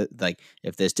 like, well, like,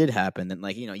 if this did happen, then,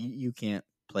 like, you can't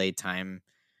play time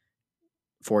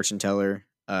fortune teller.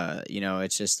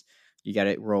 It's just you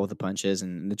gotta roll with the punches,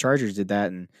 and the Chargers did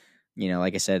that, and,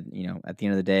 like I said, at the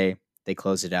end of the day, they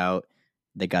closed it out.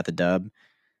 They got the dub.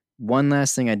 One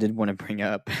last thing I did wanna bring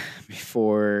up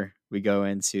before we go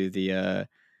into the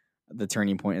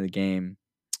turning point of the game,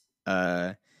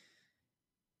 uh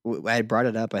I had brought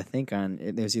it up, I think, on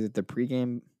it was either the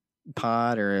pregame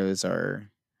pod or it was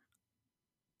our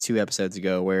 2 episodes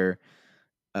ago where,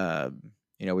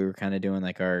 we were kinda doing,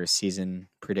 like, our season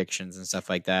predictions and stuff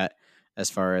like that as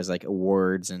far as, like,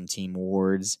 awards and team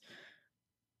awards.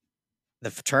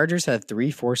 The Chargers had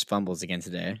 3 forced fumbles again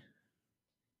today.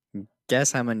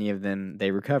 Guess how many of them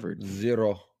they recovered?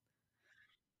 0.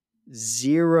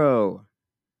 0.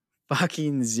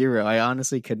 Fucking 0. I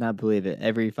honestly could not believe it.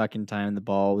 Every fucking time the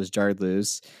ball was jarred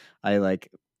loose, I,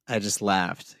 like I just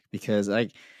laughed because,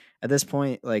 like, at this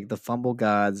point, like, the fumble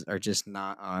gods are just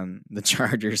not on the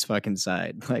Chargers' fucking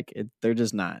side. Like, they're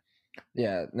just not.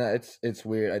 Yeah, no, it's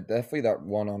weird. I definitely that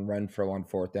one on Renfro on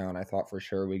 4th down, I thought for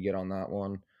sure we'd get on that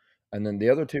one. And then the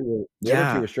other 2 were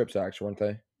Yeah. strip sacks, weren't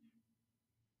they?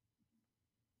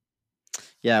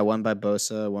 Yeah, one by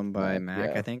Bosa, one by Mac,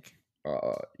 Mac, I yeah. think.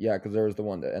 Yeah, because there was the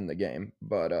one to end the game.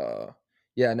 But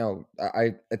yeah, no,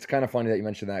 it's kind of funny that you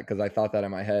mentioned that because I thought that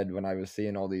in my head when I was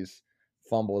seeing all these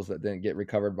fumbles that didn't get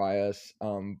recovered by us.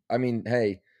 I mean,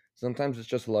 hey, sometimes it's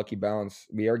just a lucky bounce.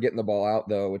 We are getting the ball out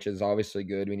though, which is obviously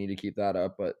good. We need to keep that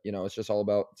up. But it's just all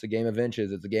about it's a game of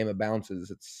inches. It's a game of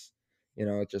bounces. It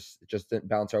just didn't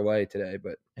bounce our way today.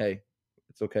 But hey,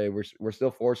 it's okay. We're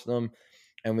still forcing them.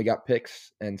 and we got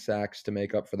picks and sacks to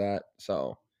make up for that.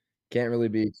 So can't really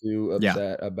be too Yeah.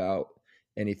 upset about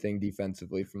anything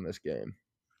defensively from this game.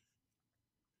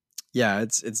 Yeah,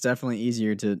 it's definitely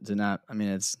easier to not. I mean,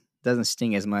 it's doesn't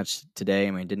sting as much today.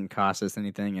 I mean, it didn't cost us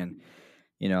anything, and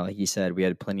like you said, we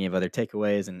had plenty of other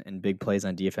takeaways and big plays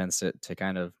on defense to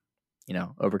kind of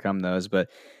overcome those. But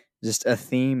just a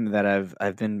theme that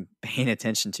I've been paying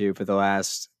attention to for the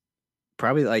last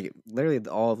probably like literally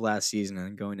all of last season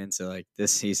and going into like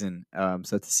this season.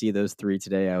 So to see those three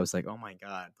today, I was like, oh my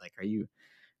god, like are you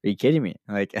kidding me?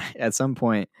 Like at some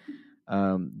point,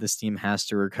 this team has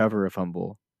to recover a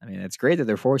fumble. I mean, it's great that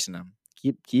they're forcing them.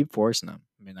 Keep forcing them.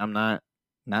 I mean, I'm not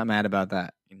mad about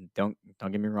that. And don't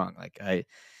get me wrong. Like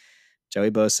Joey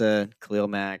Bosa, Khalil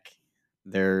Mack,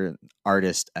 they're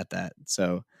artists at that.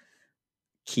 So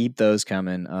keep those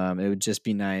coming. It would just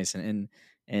be nice, and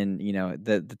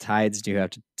the tides do have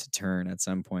to turn at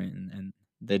some point, and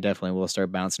they definitely will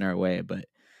start bouncing our way. But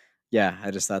yeah,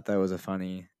 I just thought that was a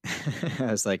funny.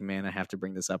 I was like, man, I have to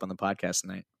bring this up on the podcast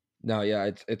tonight. No, yeah,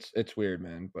 it's weird,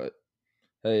 man, but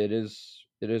hey, it is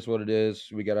what it is.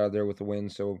 We got out of there with a win,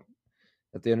 so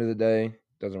at the end of the day,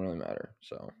 doesn't really matter.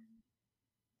 So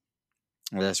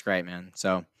Well, that's great, man.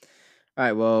 So, all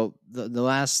right. Well, the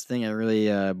last thing I really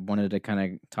wanted to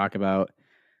kind of talk about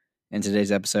in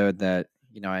today's episode that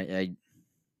I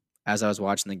as I was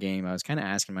watching the game, I was kind of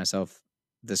asking myself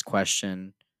this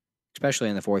question, especially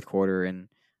in the fourth quarter, and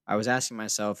I was asking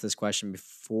myself this question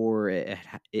before it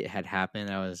had happened.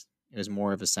 It was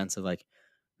more of a sense of like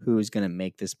who's going to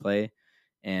make this play,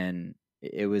 and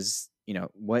it was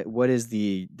what is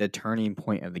the turning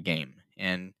point of the game,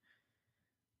 and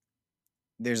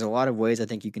there's a lot of ways I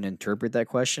think you can interpret that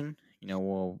question.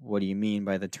 Well, what do you mean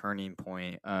by the turning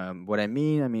point? What I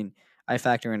mean, I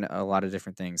factor in a lot of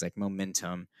different things like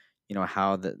momentum.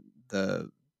 How the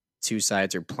two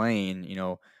sides are playing.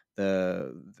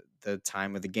 The the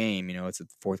time of the game. It's at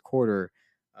the fourth quarter.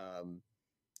 Um,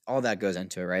 all that goes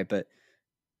into it, right? But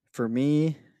for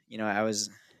me, I was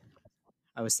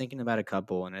thinking about a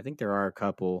couple, and I think there are a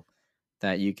couple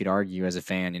that you could argue as a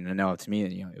fan. No, to me,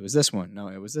 it was this one. No,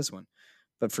 it was this one.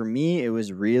 But for me, it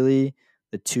was really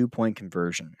the 2 point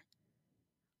conversion,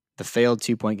 the failed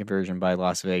 2 point conversion by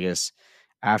Las Vegas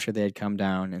after they had come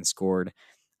down and scored.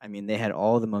 I mean, they had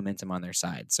all the momentum on their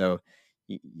side. So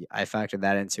I factored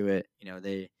that into it.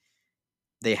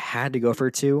 They had to go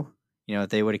for two. If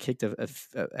they would have kicked a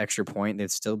extra point, they'd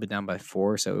still been down by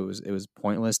four. So it was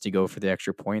pointless to go for the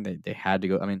extra point. They had to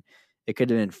go. I mean, it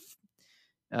could have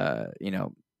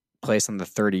been placed on the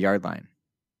 30-yard line,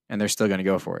 and they're still going to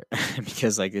go for it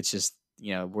because like it's just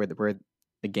where the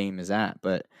game is at.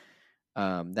 But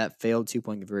that failed 2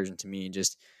 point conversion to me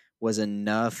just was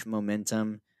enough of a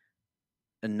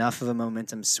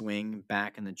momentum swing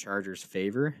back in the Chargers'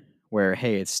 favor. Where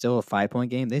hey, it's still a 5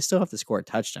 point game. They still have to score a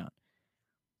touchdown.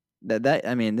 That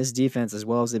I mean, this defense, as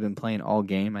well as they've been playing all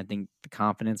game, I think the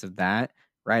confidence of that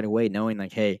right away, knowing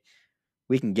like, hey,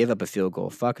 we can give up a field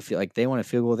goal. Fuck a field. Like they want a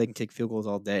field goal, they can take field goals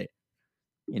all day.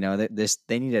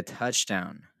 They need a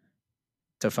touchdown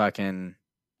to fucking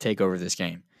take over this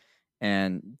game,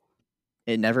 and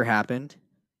it never happened.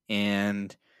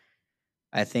 And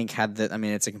I think I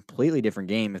mean, it's a completely different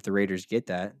game if the Raiders get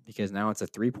that because now it's a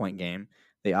 3 point game.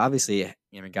 They obviously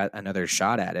got another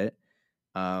shot at it,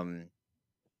 and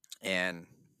a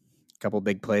couple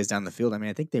big plays down the field. I mean,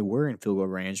 I think they were in field goal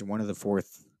range. One of the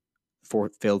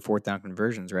failed fourth down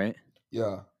conversions, right?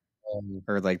 yeah,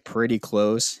 Or like pretty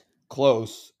close.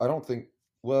 close. I don't think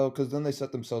well because then they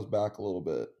set themselves back a little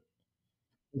bit.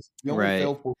 The only Right.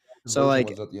 failed fourth down So conversion like,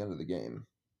 was at the end of the game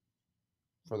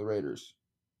for the Raiders.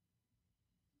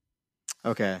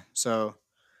 okay, so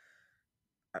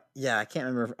yeah, I can't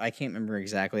remember. I can't remember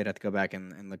exactly. I'd have to go back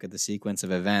and look at the sequence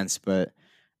of events. But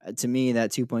to me,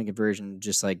 that 2 point conversion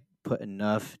just like put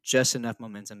just enough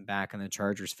momentum back in the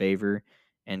Chargers' favor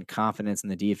and confidence in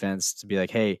the defense to be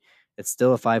like, hey, it's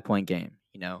still a 5 point game.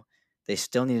 They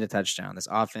still need a touchdown. This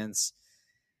offense,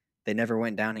 they never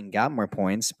went down and got more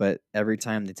points, but every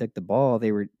time they took the ball,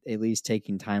 they were at least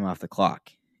taking time off the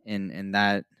clock, and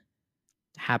that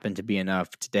happened to be enough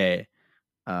today.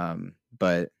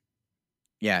 But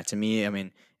yeah, to me, I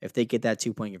mean, if they get that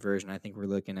 2 point conversion, I think we're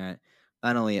looking at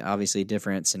not only obviously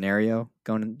different scenario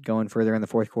going further in the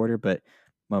fourth quarter, but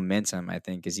momentum. I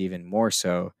think is even more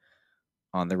so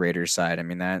on the Raiders side. I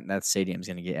mean that stadium's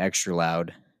going to get extra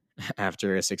loud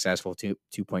after a successful two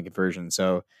point conversion.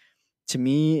 So to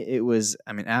me, it was.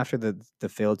 I mean, after the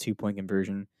failed 2 point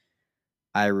conversion,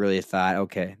 I really thought,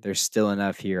 okay, there's still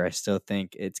enough here. I still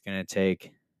think it's going to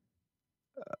take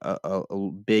a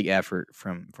big effort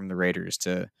from the Raiders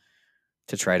to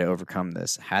to try to overcome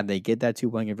this. Had they get that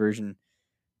 2-point conversion,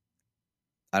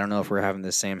 I don't know if we're having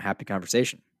the same happy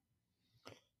conversation.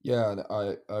 Yeah, and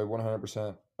I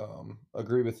 100%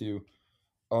 agree with you.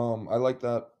 I like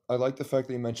that. I like the fact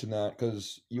that you mentioned that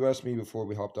because you asked me before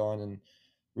we hopped on, and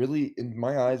really, in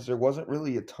my eyes, there wasn't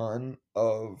really a ton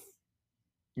of,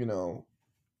 you know,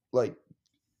 like,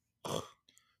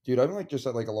 dude, I'm like just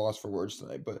at like a loss for words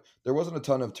tonight. But there wasn't a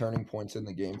ton of turning points in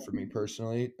the game for me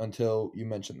personally until you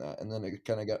mentioned that, and then it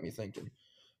kind of got me thinking.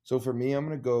 So for me, I'm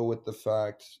gonna go with the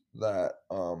fact that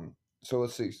so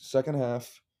let's see, second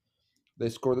half. They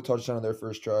score the touchdown on their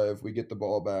first drive. We get the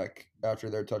ball back after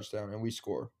their touchdown, and we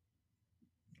score.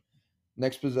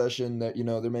 Next possession, that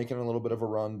they're making a little bit of a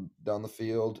run down the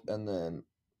field, and then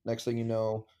next thing you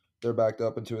know, they're backed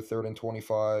up into a 3rd and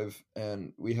 25,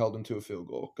 and we held them to a field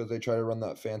goal because they try to run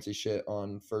that fancy shit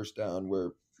on first down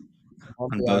where On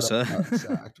Devontae Adams Bosa. got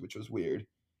sacked, which was weird,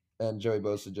 and Joey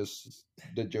Bosa just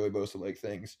did Joey Bosa like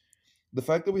things. The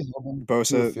fact that we held them to a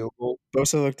Bosa field goal.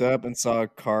 Bosa looked up and saw a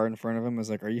car in front of him, was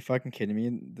like, "Are you fucking kidding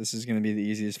me? This is gonna be the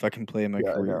easiest fucking play of my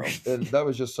Yeah, I career." know, and that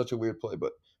was just such a weird play,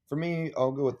 but for me,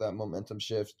 I'll go with that momentum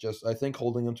shift. Just I think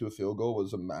holding them to a field goal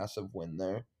was a massive win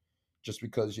there, just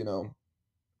because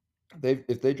they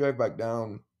if they drive back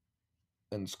down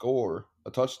and score a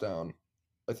touchdown,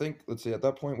 I think let's see at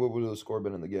that point what would the score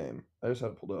been in the game? I just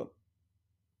had it pulled up,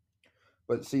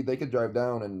 but see they could drive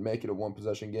down and make it a one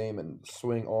possession game and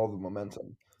swing all the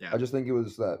momentum. Yeah. I just think it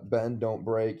was that bend don't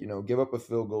break. Give up a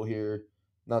field goal here,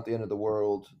 not the end of the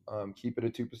world. Keep it a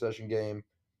two possession game.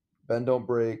 Bend don't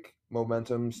break.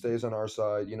 Momentum stays on our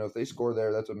side. If they score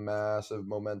there, that's a massive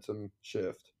momentum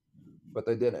shift. But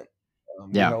they didn't.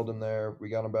 We Yeah. held them there. We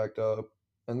got them backed up,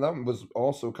 and that was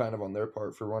also kind of on their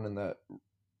part for running that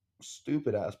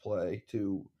stupid ass play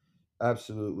to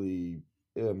absolutely.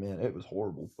 Yeah, man, it was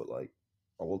horrible. But like,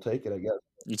 I will take it, I guess.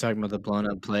 You talking about the blown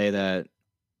up play that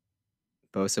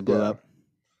Bosa blew Yeah, up?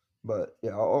 but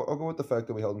yeah, I'll go with the fact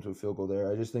that we held them to a field goal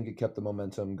there. I just think it kept the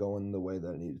momentum going the way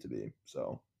that it needed to be.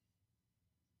 So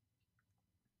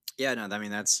Yeah, no, I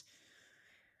mean that's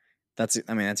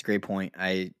a great point.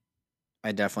 I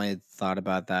definitely thought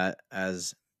about that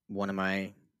as one of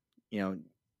my, you know,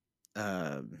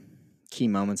 uh, key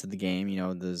moments of the game.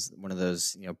 There's one of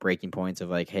those, breaking points of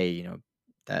like, hey,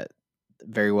 that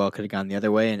very well could have gone the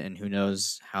other way, and who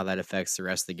knows how that affects the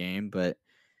rest of the game. But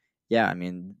yeah, I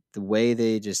mean, the way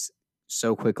they just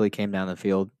so quickly came down the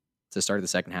field to start the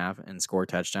second half and score a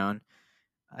touchdown,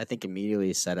 I think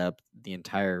immediately set up the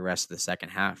entire rest of the second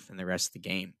half and the rest of the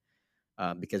game.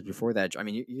 Because before that, I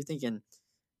mean, you're thinking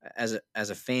as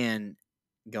a fan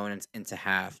going into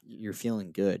half, you're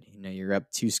feeling good. You're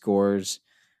up 2 scores.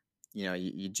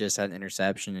 You just had an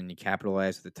interception and you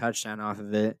capitalized with a touchdown off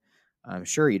of it.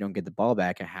 Sure, you don't get the ball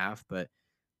back at half, but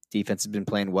defense has been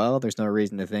playing well. There's no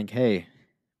reason to think, hey,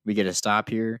 we get a stop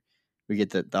here. We get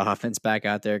the offense back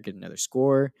out there, get another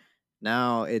score.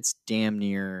 Now it's damn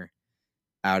near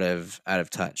out of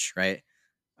touch, right?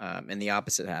 And the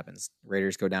opposite happens.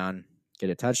 Raiders go down, get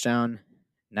a touchdown.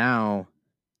 Now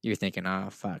you're thinking, oh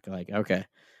fuck, like okay,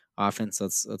 offense,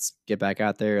 let's get back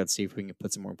out there. Let's see if we can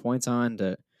put some more points on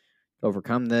to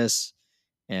overcome this.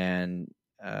 And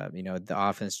the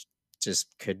offense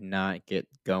just could not get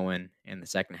going in the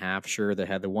second half. Sure, they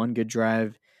had the one good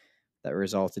drive that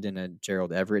resulted in a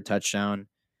Gerald Everett touchdown.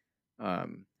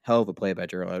 Hell of a play by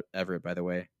Gerald Everett, by the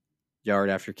way. Yard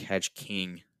after catch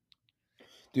king.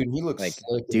 dude, he looks Like,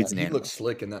 slick in that. dude's an He looks animal.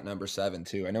 slick in that number 7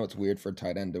 too. I know it's weird for a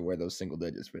tight end to wear those single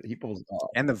digits, but he pulls it off.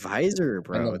 And the visor, And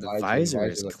bro. The visor the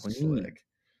is visor looks clean. slick.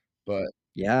 But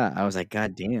Yeah, I was like,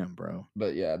 God damn, bro.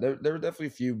 yeah, there were definitely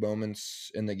a few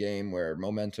moments in the game where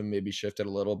momentum maybe shifted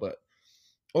a little, but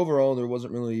overall there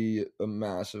wasn't really a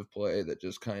massive play that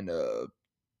just kind of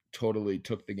totally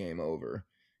took the game over.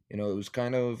 It was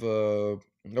kind of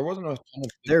there wasn't a ton of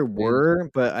big There plays.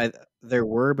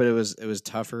 were, but it was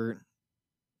tougher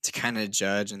to kind of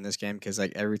judge in this game because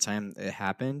like every time it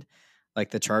happened, like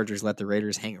the Chargers let the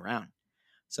Raiders hang around.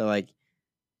 So like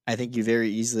I think you very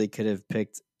easily could have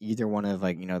picked either one of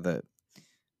like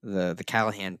the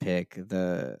Callahan pick,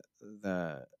 the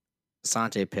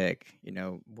Sante pick,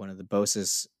 one of the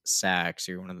Bosa's sacks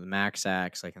or one of the Mac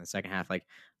sacks, like in the second half, like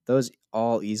those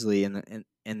all easily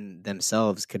in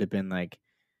themselves could have been like,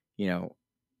 you know,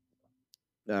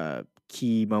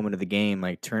 key moment of the game,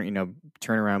 like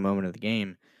turnaround moment of the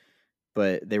game.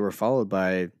 But they were followed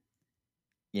by,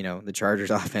 the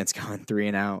Chargers offense going 3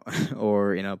 and out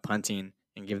or, punting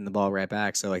and giving the ball right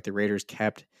back. So like the Raiders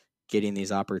kept getting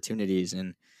these opportunities.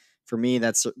 And for me,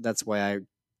 that's why I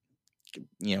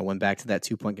went back to that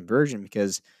 2-point conversion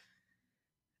because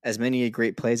as many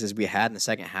great plays as we had in the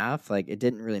second half, like it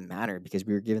didn't really matter because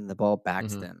we were giving the ball back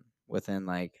to Mhm. them within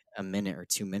like a minute or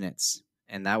 2 minutes,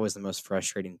 and that was the most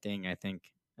frustrating thing I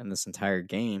think in this entire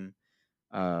game.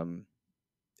 Um,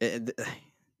 it,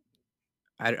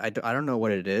 I don't know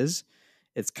what it is.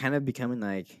 It's kind of becoming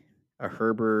like a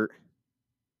Herbert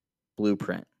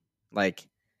blueprint, like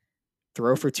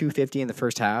throw for 250 in the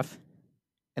first half,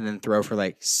 and then throw for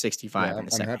like Yeah, 65 in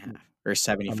the I'm second happy. half or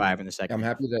 75 in the second I'm half,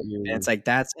 happy that and you're it's like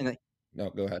that's and no,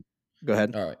 go ahead. go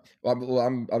ahead. Alright.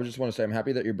 I just wanna say I'm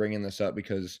happy that you're bringing this up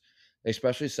because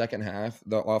especially second half,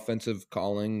 the offensive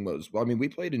calling was well, I mean, we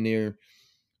played a near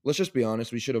let's just be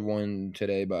honest, we should have won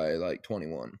today by, like,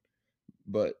 21,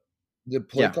 but the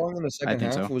play Yeah, calling in the I second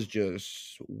think half so. was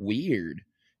just weird.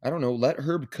 I don't know, let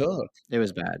Herb cook. It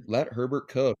was bad. Let Herbert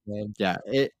cook, man. Yeah,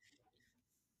 it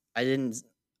I didn't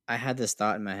I had this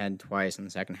thought in my head twice in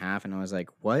the second half, and I was like,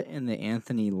 "What in the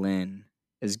Anthony Lynn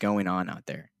is going on out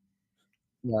there?"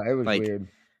 Yeah, it was Like, weird.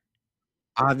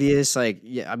 obvious, like,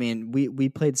 yeah, I mean, we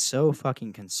played so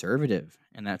fucking conservative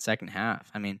in that second half.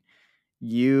 I mean,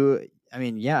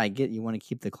 yeah, I get you wanna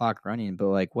keep the clock running, but,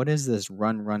 like, what is this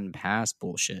run, run, pass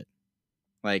bullshit?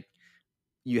 Like,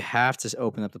 you have to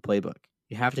open up the playbook.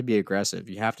 You have to be aggressive.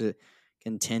 You have to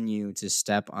continue to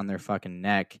step on their fucking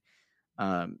neck.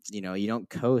 You don't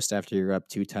coast after you're up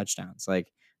 2 touchdowns.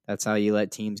 Like, that's how you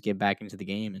let teams get back into the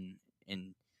game,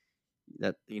 and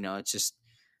that it's just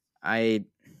I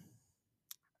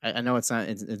I know it's not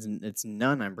it's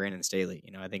none on Brandon Staley.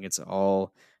 I think it's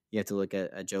all you have to look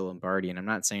at Joe Lombardi, and I'm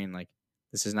not saying like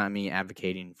this is not me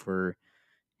advocating for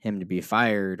him to be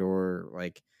fired or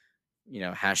like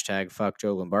hashtag fuck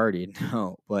Joe Lombardi.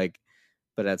 No, like,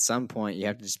 but at some point you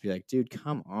have to just be like, dude,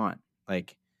 come on,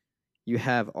 like you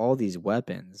have all these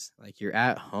weapons. Like you're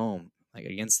at home, like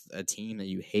against a team that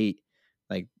you hate.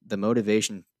 Like the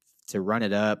motivation to run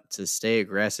it up, to stay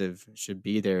aggressive should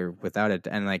be there without it.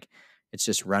 And like it's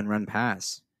just run, run,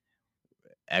 pass.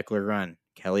 Eckler run,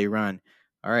 Kelly run.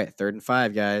 All right, 3rd and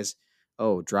 5, guys.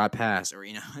 Oh, drop pass, or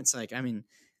it's like or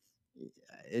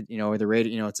the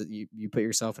Raiders. You put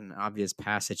yourself in an obvious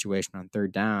pass situation on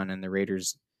 3rd down, and the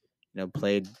Raiders,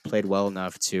 played well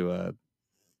enough to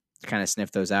kind of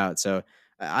sniff those out. So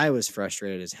I was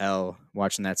frustrated as hell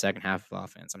watching that second half of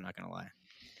offense. I'm not gonna lie.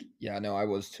 Yeah, no, I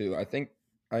was too. I think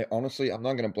I honestly I'm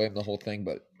not gonna blame the whole thing,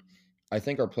 but I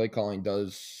think our play calling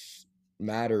does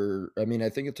matter. I mean, I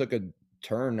think it took a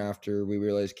turn after we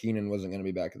realized Keenan wasn't going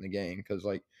to be back in the game because,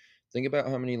 like, think about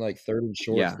how many like third and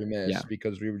shorts Yeah, we yeah, missed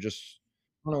because we were just,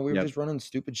 I don't know, we were yep, just running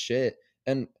stupid shit.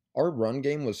 And our run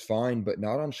game was fine, but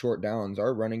not on short downs.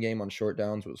 Our running game on short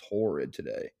downs was horrid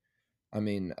today. I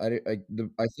mean, I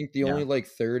think the yeah. only like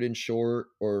third and short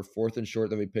or fourth and short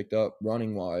that we picked up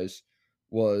running wise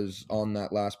was on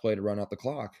that last play to run out the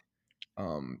clock.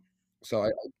 Um, so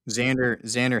I,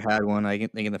 Xander had one. I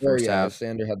think in the Or first yeah, half,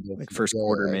 Sander had like first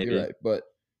quarter you're maybe. right, but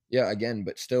yeah, again,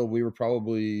 but still, we were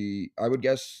probably I would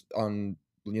guess on,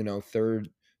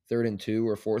 third and 2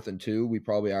 or fourth and 2, we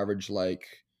probably averaged, like,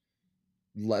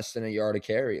 less than a yard a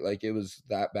carry, like, it was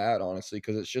that bad, honestly,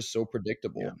 because it's just so Yeah.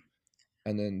 predictable,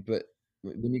 and then but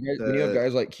when you have The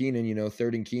guys like Keenan,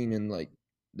 3rd and Keenan, like,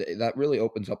 that really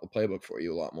opens up the playbook for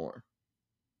you a lot more.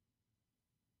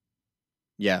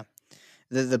 Yeah.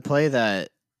 The play that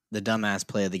the dumbass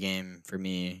play of the game for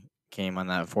me came on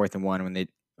that 4th and 1 when it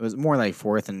was more like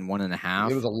 4th and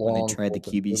 1.5 when they tried the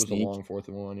QB It was a sneak. long 4th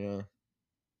and 1, yeah.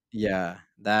 Yeah,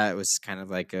 that was kind of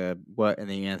like a what in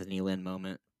the Anthony Lynn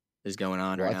moment is going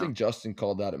on Well, right I now. think Justin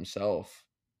called that himself.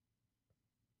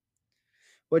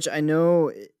 Which I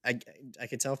know I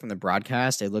could tell from the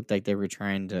broadcast, it looked like they were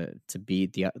trying to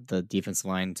beat the defensive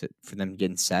line for them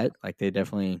getting set. Like they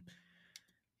definitely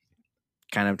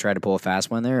kind of tried to pull a fast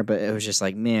one there, but it was just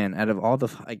like, man, out of all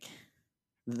like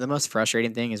the most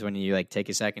frustrating thing is when you like take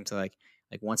a second to like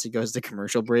once it goes to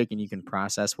commercial break and you can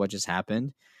process what just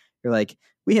happened. You're like,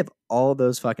 we have all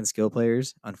those fucking skill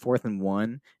players on 4th and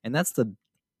 1, and that's the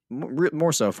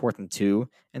more so 4th and 2,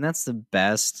 and that's the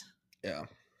best Yeah.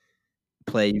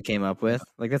 play you came up Yeah. with.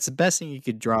 Like that's the best thing you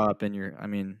could draw up in your. I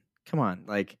mean, come on.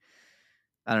 Like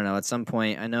I don't know. At some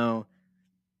point, I know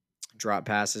drop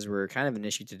passes were kind of an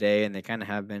issue today, and they kind of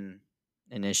have been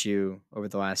an issue over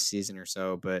the last season or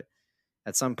so. But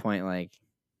at some point, like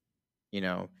you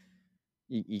know,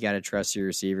 you got to trust your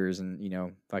receivers and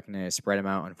fucking spread them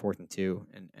out on 4th and 2,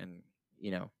 and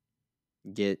you know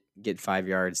get 5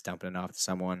 yards dumping it off to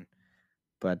someone.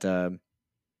 But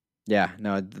yeah,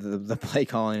 no, the play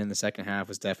calling in the second half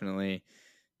was definitely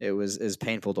it was is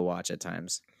painful to watch at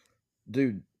times.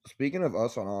 Dude, speaking of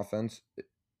us on offense,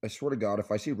 I swear to God,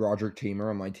 if I see Roger Teamer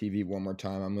on my TV one more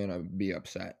time, I'm gonna be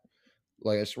upset.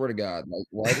 Like, I swear to God, like,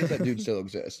 why does that dude still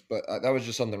exist? But, that was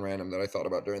just something random that I thought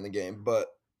about during the game, but,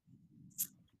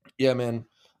 yeah, man,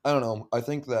 I don't know. I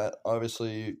think that,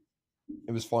 obviously,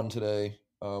 it was fun today.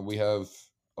 We have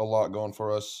a lot going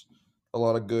for us, a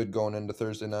lot of good going into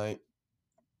Thursday night,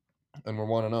 and we're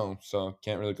 1-0, so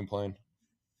can't really complain.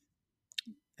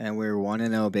 And we're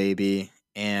 1-0, baby.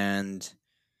 And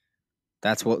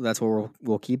that's what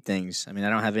we'll keep things. I mean, I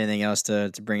don't have anything else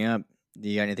to bring up. Do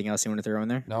you got anything else you want to throw in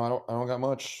there? No, I don't got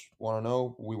much. Wanna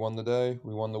know? We won the day,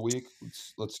 we won the week.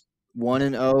 One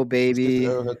and oh, Let's get to baby.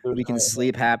 Arrowhead Thursday We can night, huh?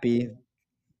 sleep happy.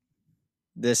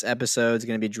 This episode is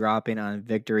going to be dropping on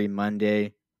Victory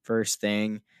Monday, first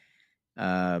thing.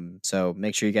 So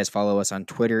make sure you guys follow us on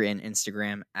Twitter and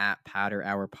Instagram at Powder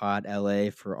Hour Pod LA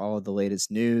for all of the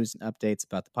latest news and updates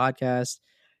about the podcast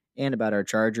and about our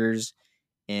Chargers.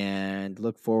 And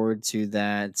look forward to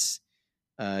that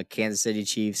Kansas City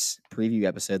Chiefs preview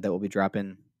episode that will be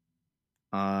dropping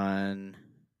on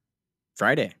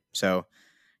Friday. So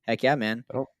heck yeah, man.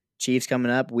 I don't Chiefs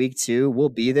coming up week 2. We'll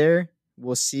be there.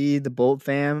 We'll see the Bolt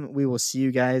fam. We will see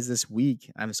you guys this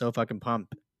week. I'm so fucking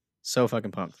pumped. So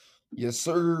fucking pumped. Yes,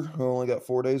 sir. I only got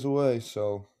 4 days away,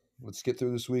 so let's get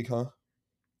through this week, huh?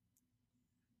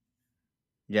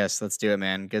 Yes, let's do it,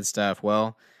 man. Good stuff.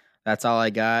 Well, that's all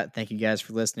I got. Thank you guys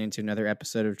for listening to another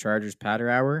episode of Chargers Powder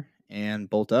Hour and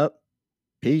Bolt Up.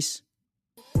 Peace.